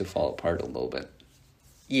starts to fall apart a little bit.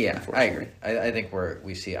 Yeah, I agree. I think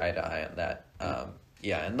we see eye to eye on that.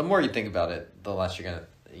 Yeah, and the more you think about it, the less you're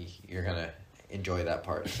gonna enjoy that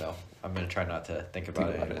part. So I'm gonna try not to think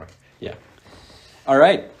about it anymore. Yeah. All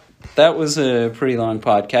right, that was a pretty long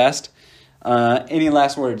podcast. Any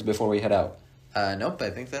last words before we head out? Nope. I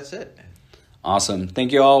think that's it. Awesome.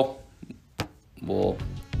 Thank you all. We'll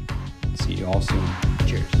see you all soon.